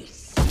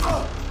face.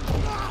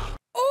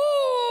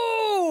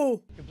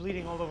 Oh! You're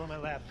bleeding all over my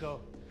lap. Go.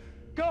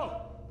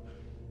 Go!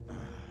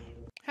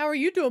 How are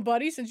you doing,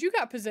 buddy, since you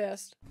got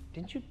possessed?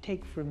 Didn't you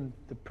take from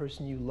the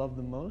person you love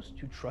the most,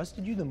 who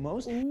trusted you the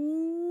most?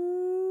 Ooh.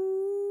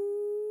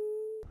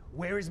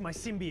 Where is my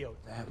symbiote?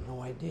 I have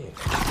no idea.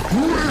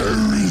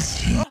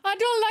 I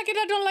don't like it.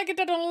 I don't like it.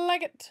 I don't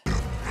like it.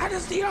 That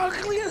is the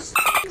ugliest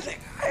thing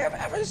I have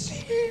ever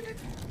seen.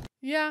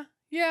 Yeah,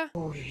 yeah.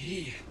 Oh,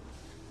 he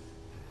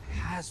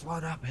has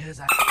one up his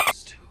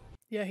ass too.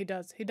 Yeah, he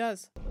does. He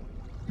does.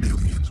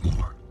 Millions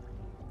more.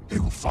 They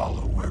will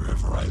follow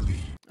wherever I lead.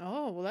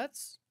 Oh, well,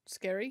 that's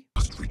scary.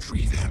 Must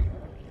retrieve him.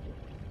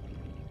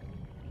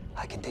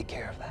 I can take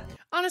care of that.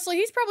 Honestly,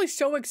 he's probably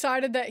so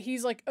excited that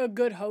he's like a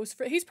good host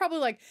for. He's probably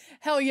like,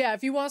 hell yeah!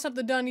 If you want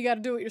something done, you got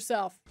to do it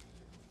yourself.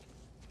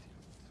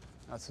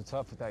 Not so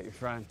tough without your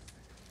friend.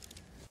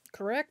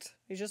 Correct.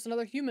 He's just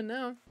another human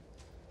now.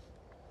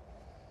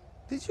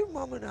 Did your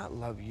mama not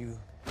love you?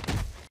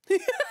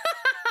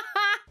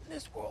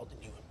 This world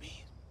and you and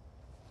me,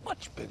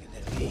 much bigger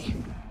than me.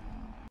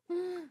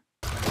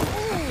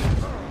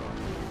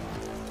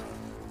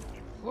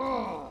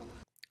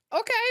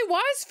 Okay,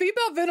 why is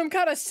female Venom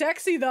kind of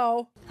sexy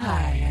though?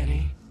 Hi,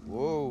 Eddie.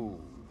 Whoa.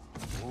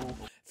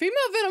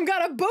 Female Venom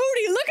got a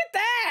booty. Look at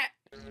that.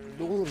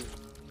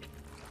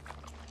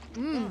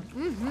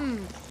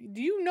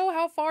 Do you know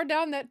how far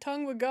down that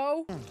tongue would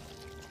go?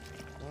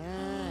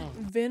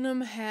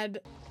 Venom had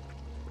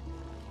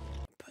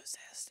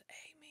possessed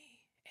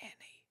Annie,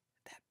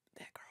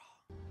 that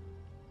girl.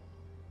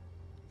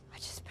 I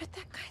just bit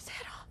that guy's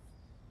head off.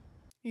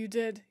 You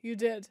did.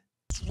 It's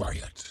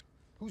Riot.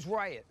 Who's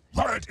Riot?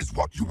 Riot is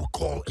what you would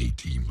call a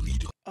team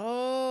leader.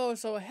 Oh,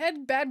 so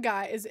head bad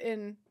guy is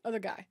in other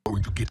guy.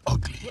 Going to get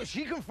ugly. Well,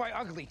 she can fight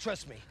ugly,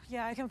 trust me.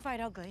 Yeah, I can fight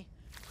ugly.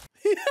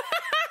 The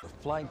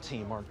flight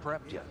team aren't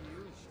prepped yet.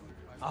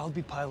 I'll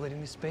be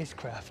piloting the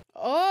spacecraft.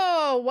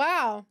 Oh,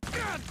 wow.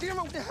 God damn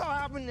it, what the hell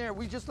happened there?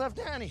 We just left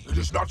Annie. It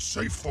is not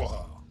safe for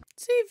her.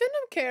 See,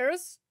 Venom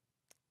cares.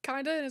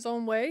 Kinda in his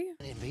own way.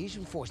 An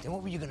invasion force, then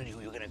what were you gonna do?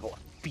 You were gonna go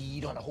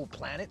feed on the whole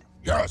planet?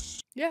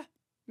 Yes. Yeah.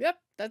 Yep,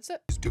 that's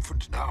it. It's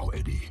different now,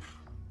 Eddie.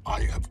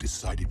 I have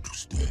decided to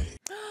stay.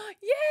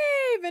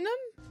 Yay, Venom.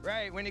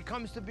 Right, when it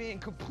comes to being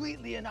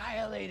completely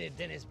annihilated,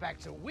 then it's back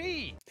to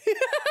we.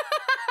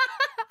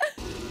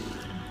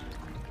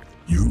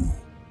 You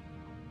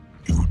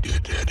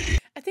did, Eddie.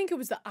 I think it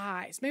was the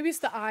eyes. Maybe it's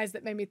the eyes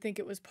that made me think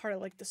it was part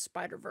of like the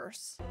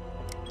Spider-Verse.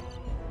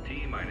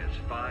 T-minus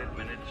 5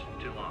 minutes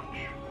to launch.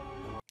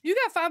 You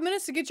got 5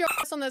 minutes to get your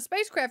ass on that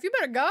spacecraft. You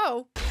better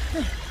go.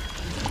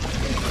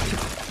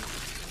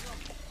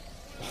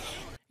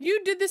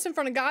 You did this in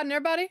front of God and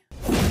everybody?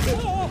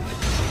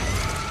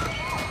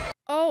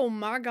 Oh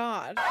my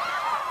God.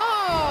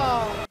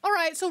 Oh. All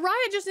right, so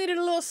Riot just needed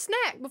a little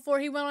snack before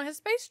he went on his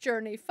space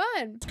journey.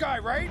 Fun. This guy,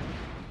 right?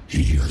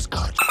 He has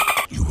got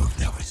you have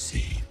never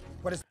seen.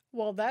 What is...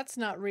 Well, that's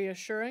not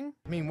reassuring.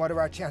 I mean, what are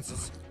our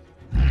chances?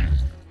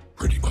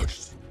 Pretty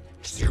much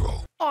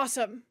 0.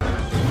 Awesome.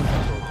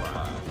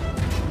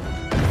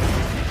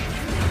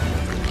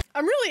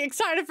 I'm really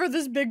excited for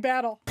this big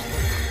battle.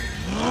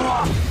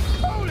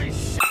 Holy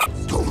shit!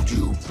 Told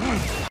you.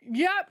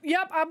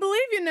 Yep, I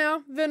believe you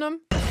now,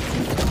 Venom.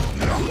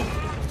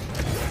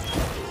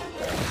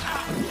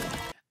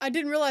 I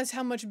didn't realize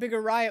how much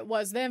bigger Riot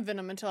was than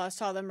Venom until I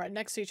saw them right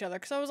next to each other,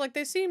 because I was like,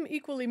 they seem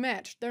equally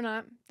matched. They're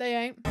not. They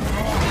ain't.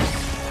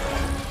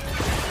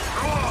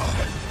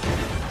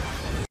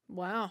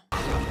 Wow.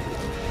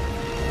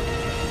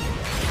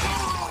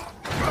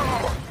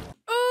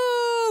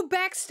 Ooh,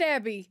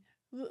 backstabby.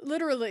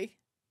 Literally.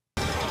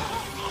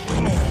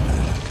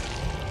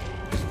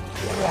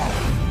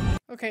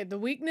 Okay, the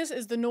weakness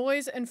is the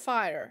noise and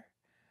fire.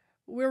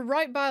 We're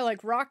right by,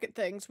 like, rocket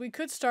things. We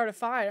could start a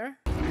fire.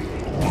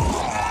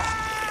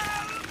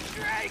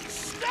 Drake,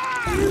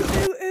 stop! Ooh,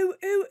 ooh,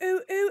 ooh,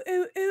 ooh, ooh,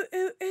 ooh, ooh,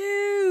 ooh,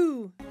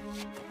 ooh.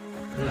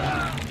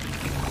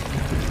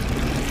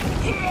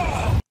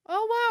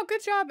 Oh, wow.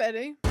 Good job,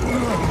 Eddie.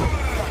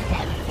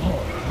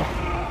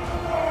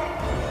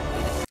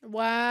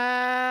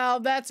 Wow,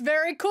 that's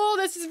very cool.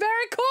 This is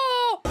very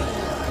cool.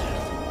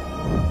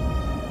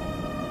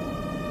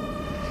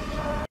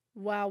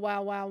 Wow,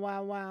 wow, wow,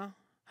 wow, wow.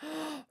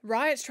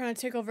 Riot's trying to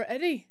take over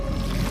Eddie.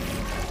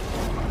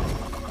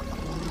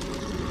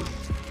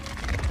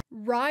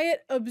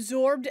 Riot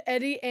absorbed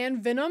Eddie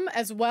and Venom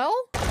as well?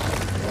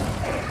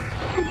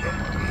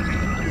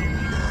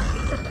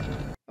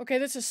 Okay,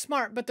 this is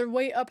smart, but they're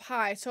way up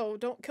high, so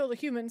don't kill the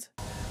humans.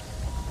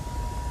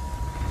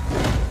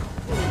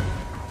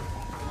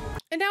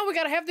 And now we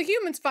gotta have the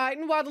humans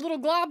fighting while the little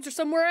globs are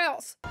somewhere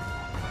else.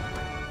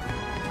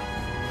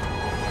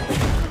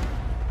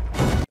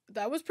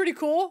 That was pretty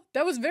cool.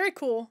 That was very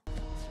cool.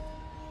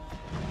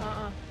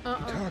 You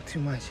talk too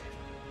much.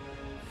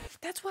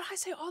 That's what I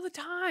say all the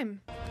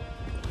time.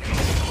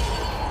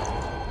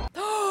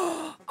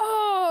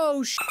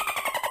 Oh, sh!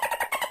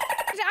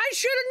 I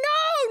should have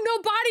known! No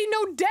body,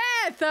 no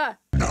death!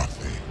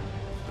 Nothing.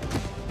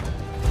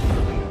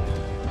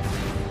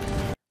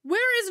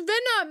 Where is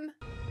Venom?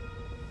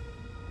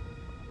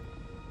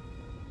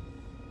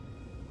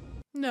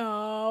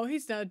 No,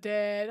 he's not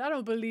dead. I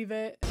don't believe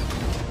it.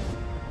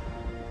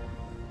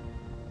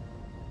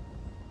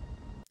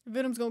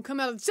 Venom's gonna come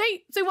out of the...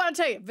 See what I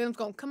tell you? Venom's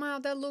gonna come out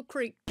of that little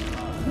creek.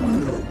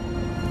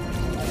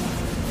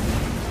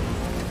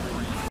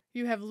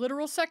 You have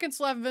literal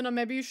seconds left, Venom.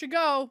 Maybe you should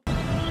go.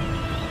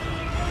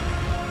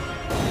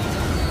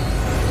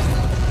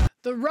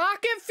 The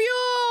rocket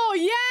fuel!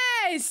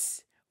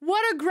 Yes!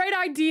 What a great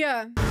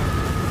idea.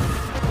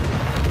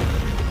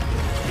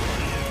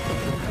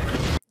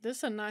 This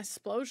is a nice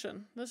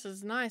explosion. This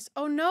is nice.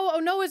 Oh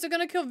no, is it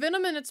gonna kill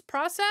Venom in its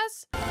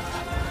process?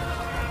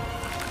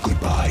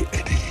 Goodbye,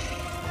 Eddie.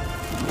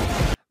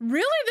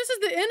 Really? This is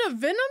the end of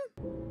Venom?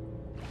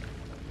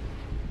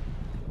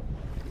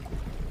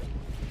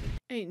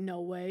 Ain't no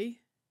way.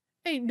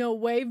 Ain't no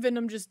way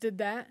Venom just did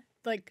that.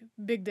 Like,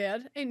 Big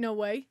Dad. Ain't no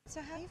way.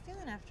 So how are you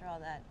feeling after all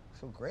that?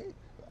 So great.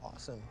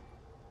 Awesome.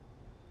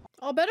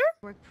 All better?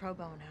 Work pro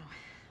bono.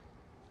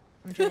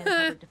 I'm joining the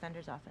public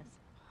defender's office.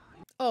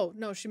 Oh,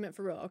 no, she meant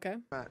for real. Okay.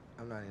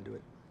 I'm not into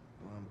it.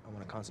 I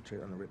want to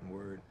concentrate on the written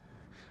word.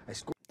 I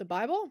scored. The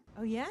Bible?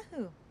 Oh, yeah?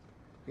 Who? You're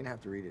going to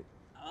have to read it.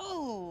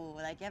 Oh,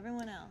 like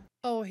everyone else.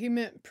 Oh, he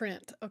meant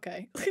print.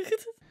 Okay. You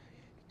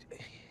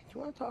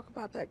want to talk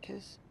about that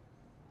kiss?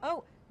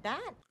 Oh,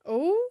 that?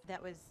 Oh?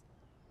 That was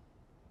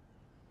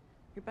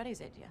your buddy's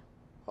idea.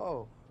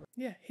 Oh.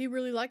 Yeah, he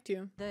really liked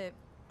you. The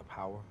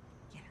power?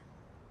 Yeah.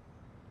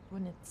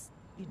 When it's,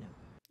 you know.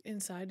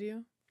 Inside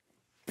you?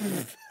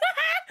 Okay.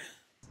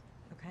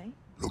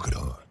 Look at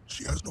her.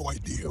 She has no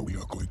idea we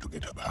are going to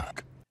get her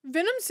back.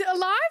 Venom's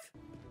alive?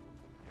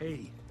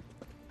 Hey,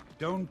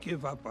 don't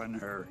give up on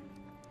her.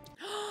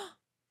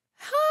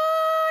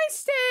 Hi,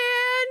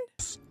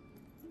 Stan!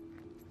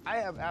 I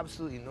have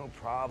absolutely no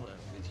problem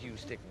with you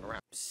sticking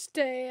around.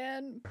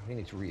 Stan. We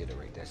need to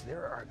reiterate this.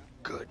 There are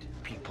good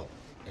people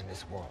in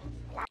this world.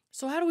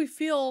 So how do we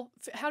feel?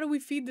 How do we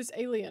feed this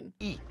alien?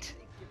 Eat.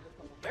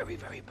 Very,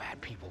 very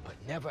bad people, but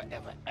never,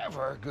 ever,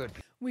 ever good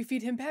people. We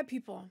feed him bad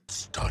people.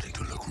 Starting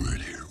to look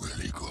really,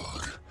 really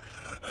good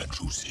and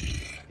juicy.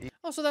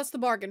 Oh, so that's the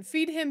bargain.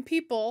 Feed him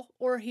people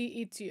or he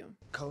eats you.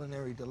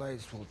 Culinary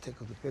delights will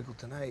tickle the pickle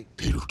tonight.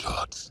 Potato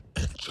tots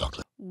and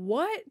chocolate.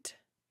 What?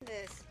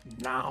 This.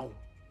 Now.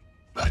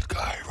 Bad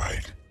guy,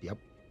 right? Yep.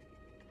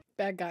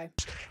 Bad guy.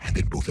 And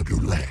then both of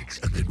your legs,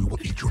 and then we will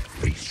eat your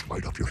face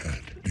right off your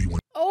head. Do you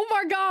want Oh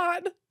my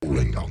god!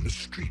 rolling down the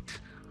street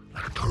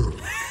like a turd?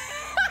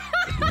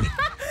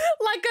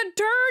 Like a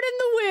turd in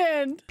the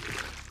wind.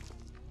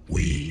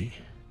 We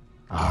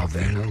are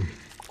Venom.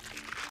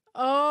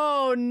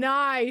 Oh,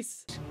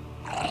 nice.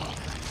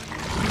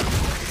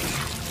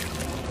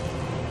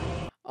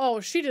 Oh,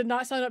 she did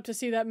not sign up to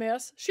see that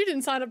mess. She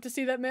didn't sign up to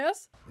see that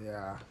mess.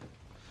 Yeah.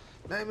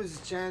 Name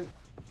is Chen.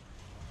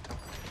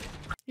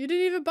 You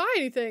didn't even buy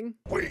anything.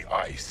 The way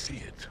I see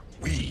it,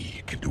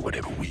 we can do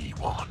whatever we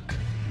want.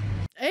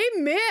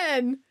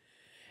 Amen.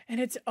 And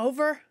it's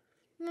over.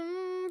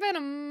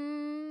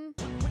 Venom.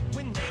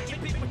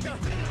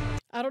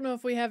 I don't know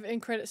if we have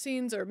end credit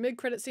scenes or mid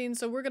credit scenes,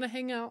 so we're gonna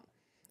hang out.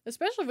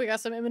 Especially if we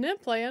got some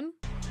Eminem playing.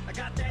 I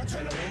got that.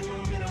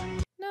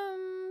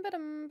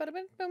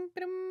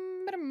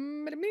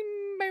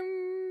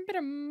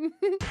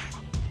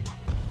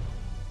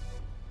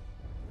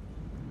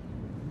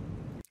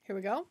 Here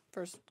we go.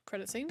 First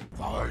credit scene.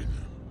 Fine,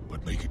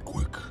 but make it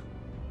quick.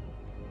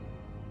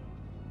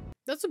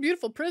 That's a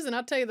beautiful prison,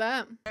 I'll tell you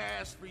that.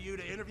 Asked for you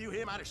to interview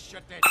him, I'd have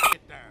shut that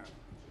shit down.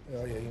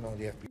 Oh yeah, you know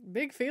the FBI.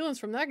 Big feelings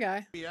from that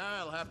guy.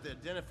 FBI will have to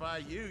identify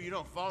you. You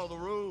don't follow the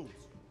rules.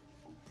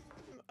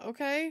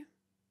 Okay.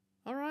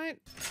 All right.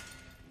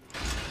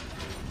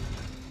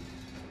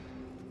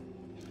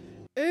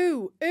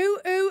 Ooh, ooh,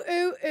 ooh, ooh,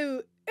 ooh,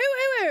 ooh,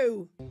 ooh,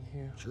 ooh.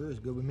 Sure, it's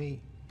good with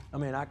me. I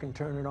mean, I can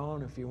turn it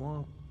on if you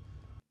want.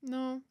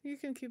 No, you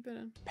can keep it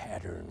in.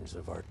 Patterns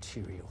of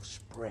arterial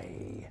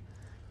spray.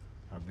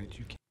 I bet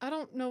you can. I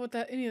don't know what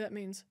any of that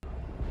means.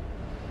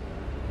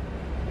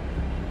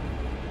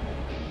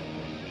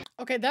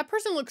 Okay, that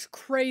person looks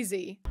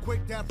crazy.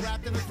 Quick death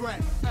wrapped in a threat.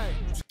 Hey.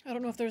 I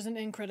don't know if there's an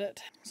end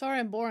credit. Sorry,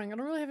 I'm boring. I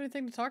don't really have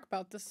anything to talk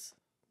about this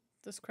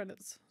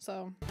credits,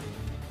 so.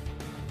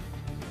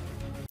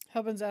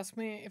 Hubbins asked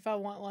me if I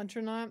want lunch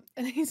or not,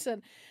 and he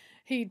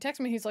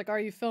texted me, he's like, are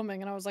you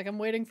filming? And I was like, I'm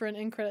waiting for an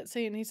end credit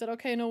scene. And he said,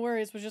 okay, no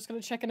worries, was just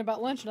gonna check in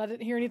about lunch, and I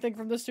didn't hear anything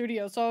from the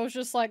studio, so I was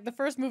just like, the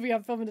first movie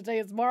I'm filming today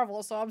is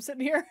Marvel, so I'm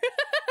sitting here.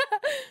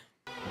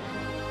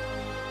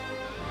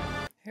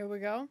 Here we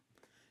go.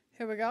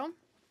 Here we go.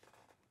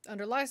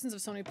 Under license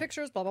of Sony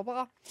Pictures, blah, blah,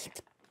 blah.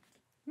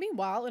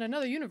 Meanwhile, in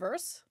another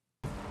universe,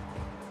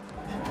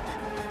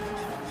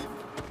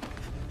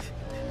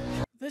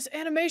 this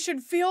animation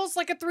feels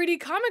like a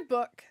 3D comic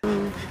book.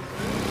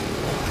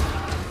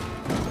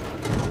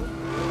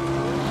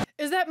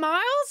 Is that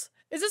Miles?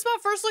 Is this my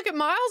first look at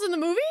Miles in the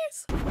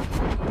movies?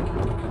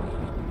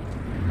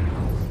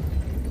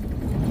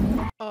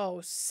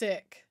 Oh,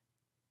 sick.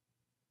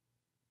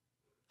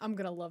 I'm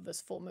gonna love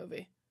this full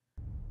movie.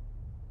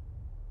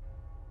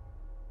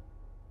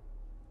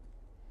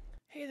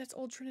 Hey, that's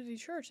Old Trinity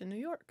Church in New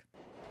York.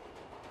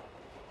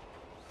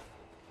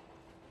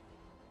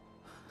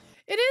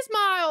 It is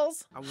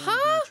Miles! I want to do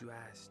what you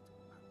asked.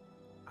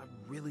 I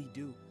really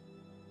do.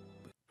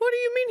 What do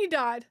you mean he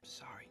died?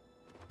 Sorry.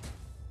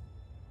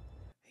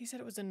 He said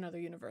it was in another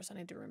universe. I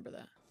need to remember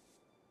that.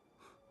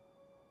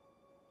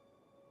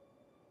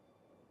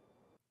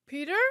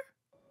 Peter?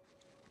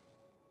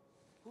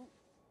 Who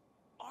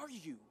are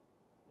you?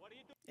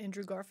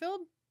 Andrew Garfield?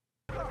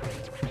 Kid,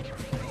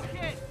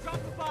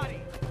 drop the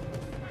body.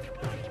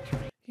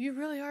 You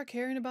really are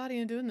carrying a body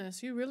and doing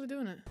this. You really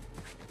doing it.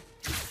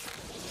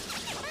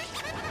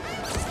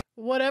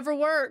 Whatever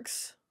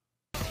works.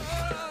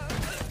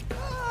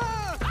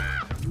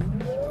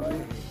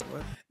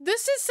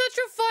 This is such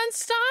a fun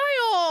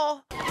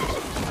style.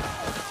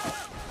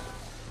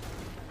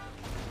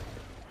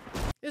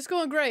 It's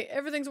going great.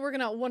 Everything's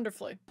working out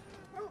wonderfully.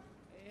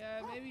 Yeah,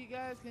 maybe you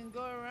guys can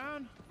go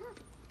around.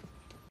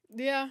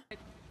 Yeah.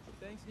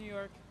 Thanks, New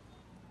York.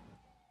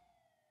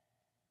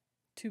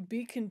 To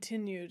be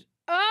continued.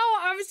 Oh,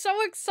 I'm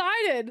so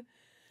excited.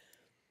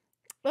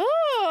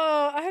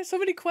 Oh, I have so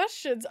many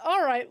questions.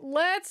 All right,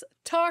 let's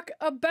talk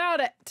about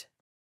it.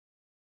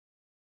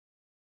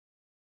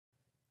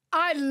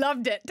 I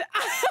loved it.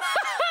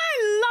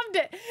 I loved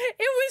it. It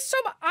was so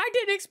much. I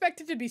didn't expect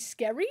it to be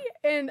scary.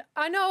 And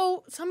I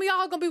know some of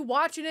y'all are going to be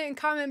watching it and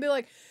comment and be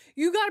like,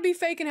 you got to be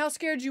faking how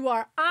scared you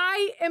are.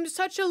 I am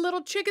such a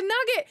little chicken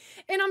nugget.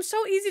 And I'm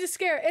so easy to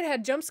scare. It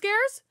had jump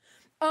scares.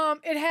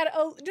 It had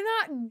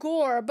not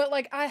gore, but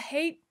like I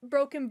hate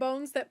broken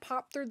bones that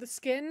pop through the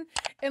skin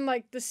and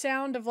like the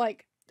sound of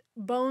like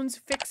bones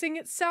fixing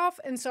itself.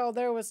 And so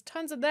there was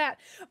tons of that.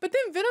 But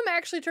then Venom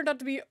actually turned out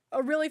to be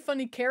a really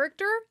funny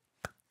character.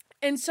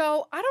 And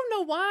so I don't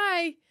know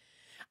why.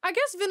 I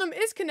guess Venom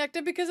is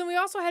connected because then we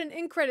also had an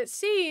end credit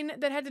scene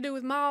that had to do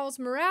with Miles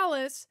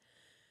Morales,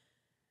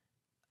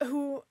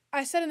 who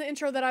I said in the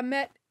intro that I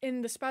met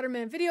in the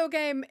Spider-Man video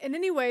game. And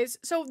anyways,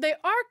 so they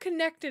are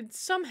connected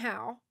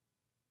somehow.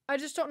 I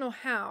just don't know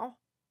how,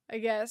 I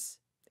guess.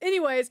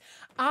 Anyways,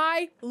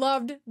 I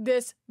loved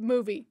this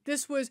movie.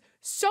 This was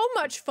so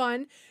much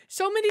fun.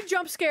 So many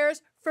jump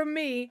scares for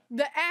me.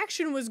 The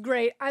action was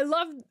great. I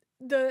loved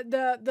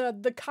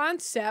the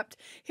concept.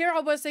 Here I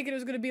was thinking it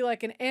was going to be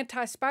like an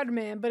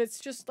anti-Spider-Man, but it's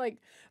just like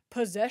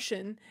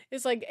possession.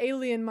 It's like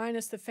Alien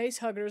minus the face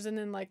huggers, and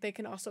then like they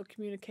can also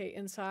communicate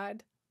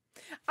inside.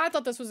 I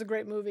thought this was a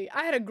great movie.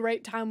 I had a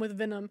great time with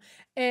Venom,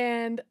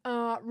 and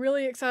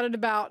really excited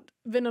about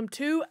Venom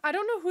 2. I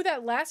don't know who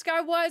that last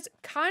guy was.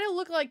 Kind of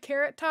looked like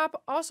Carrot Top.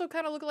 Also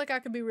kind of looked like I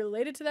could be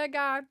related to that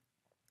guy.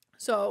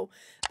 So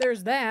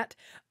there's that.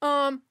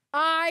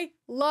 I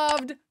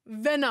loved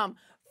Venom.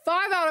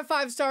 5 out of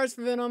 5 stars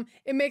for Venom.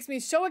 It makes me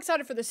so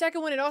excited for the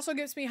second one. It also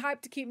gives me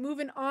hype to keep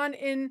moving on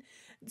in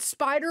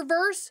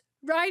Spider-Verse,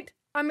 right?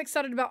 I'm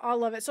excited about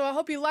all of it. So I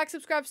hope you like,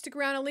 subscribe, stick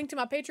around. A link to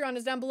my Patreon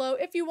is down below.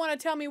 If you want to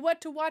tell me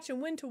what to watch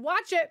and when to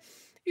watch it,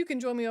 you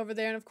can join me over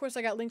there. And of course,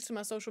 I got links to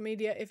my social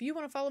media if you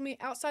want to follow me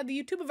outside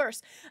the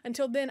YouTubeverse.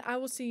 Until then, I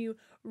will see you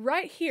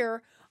right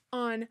here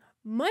on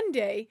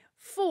Monday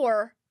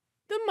for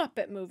the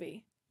Muppet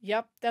movie.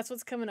 Yep, that's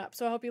what's coming up.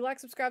 So I hope you like,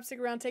 subscribe, stick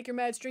around, take your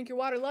meds, drink your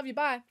water. Love you.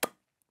 Bye.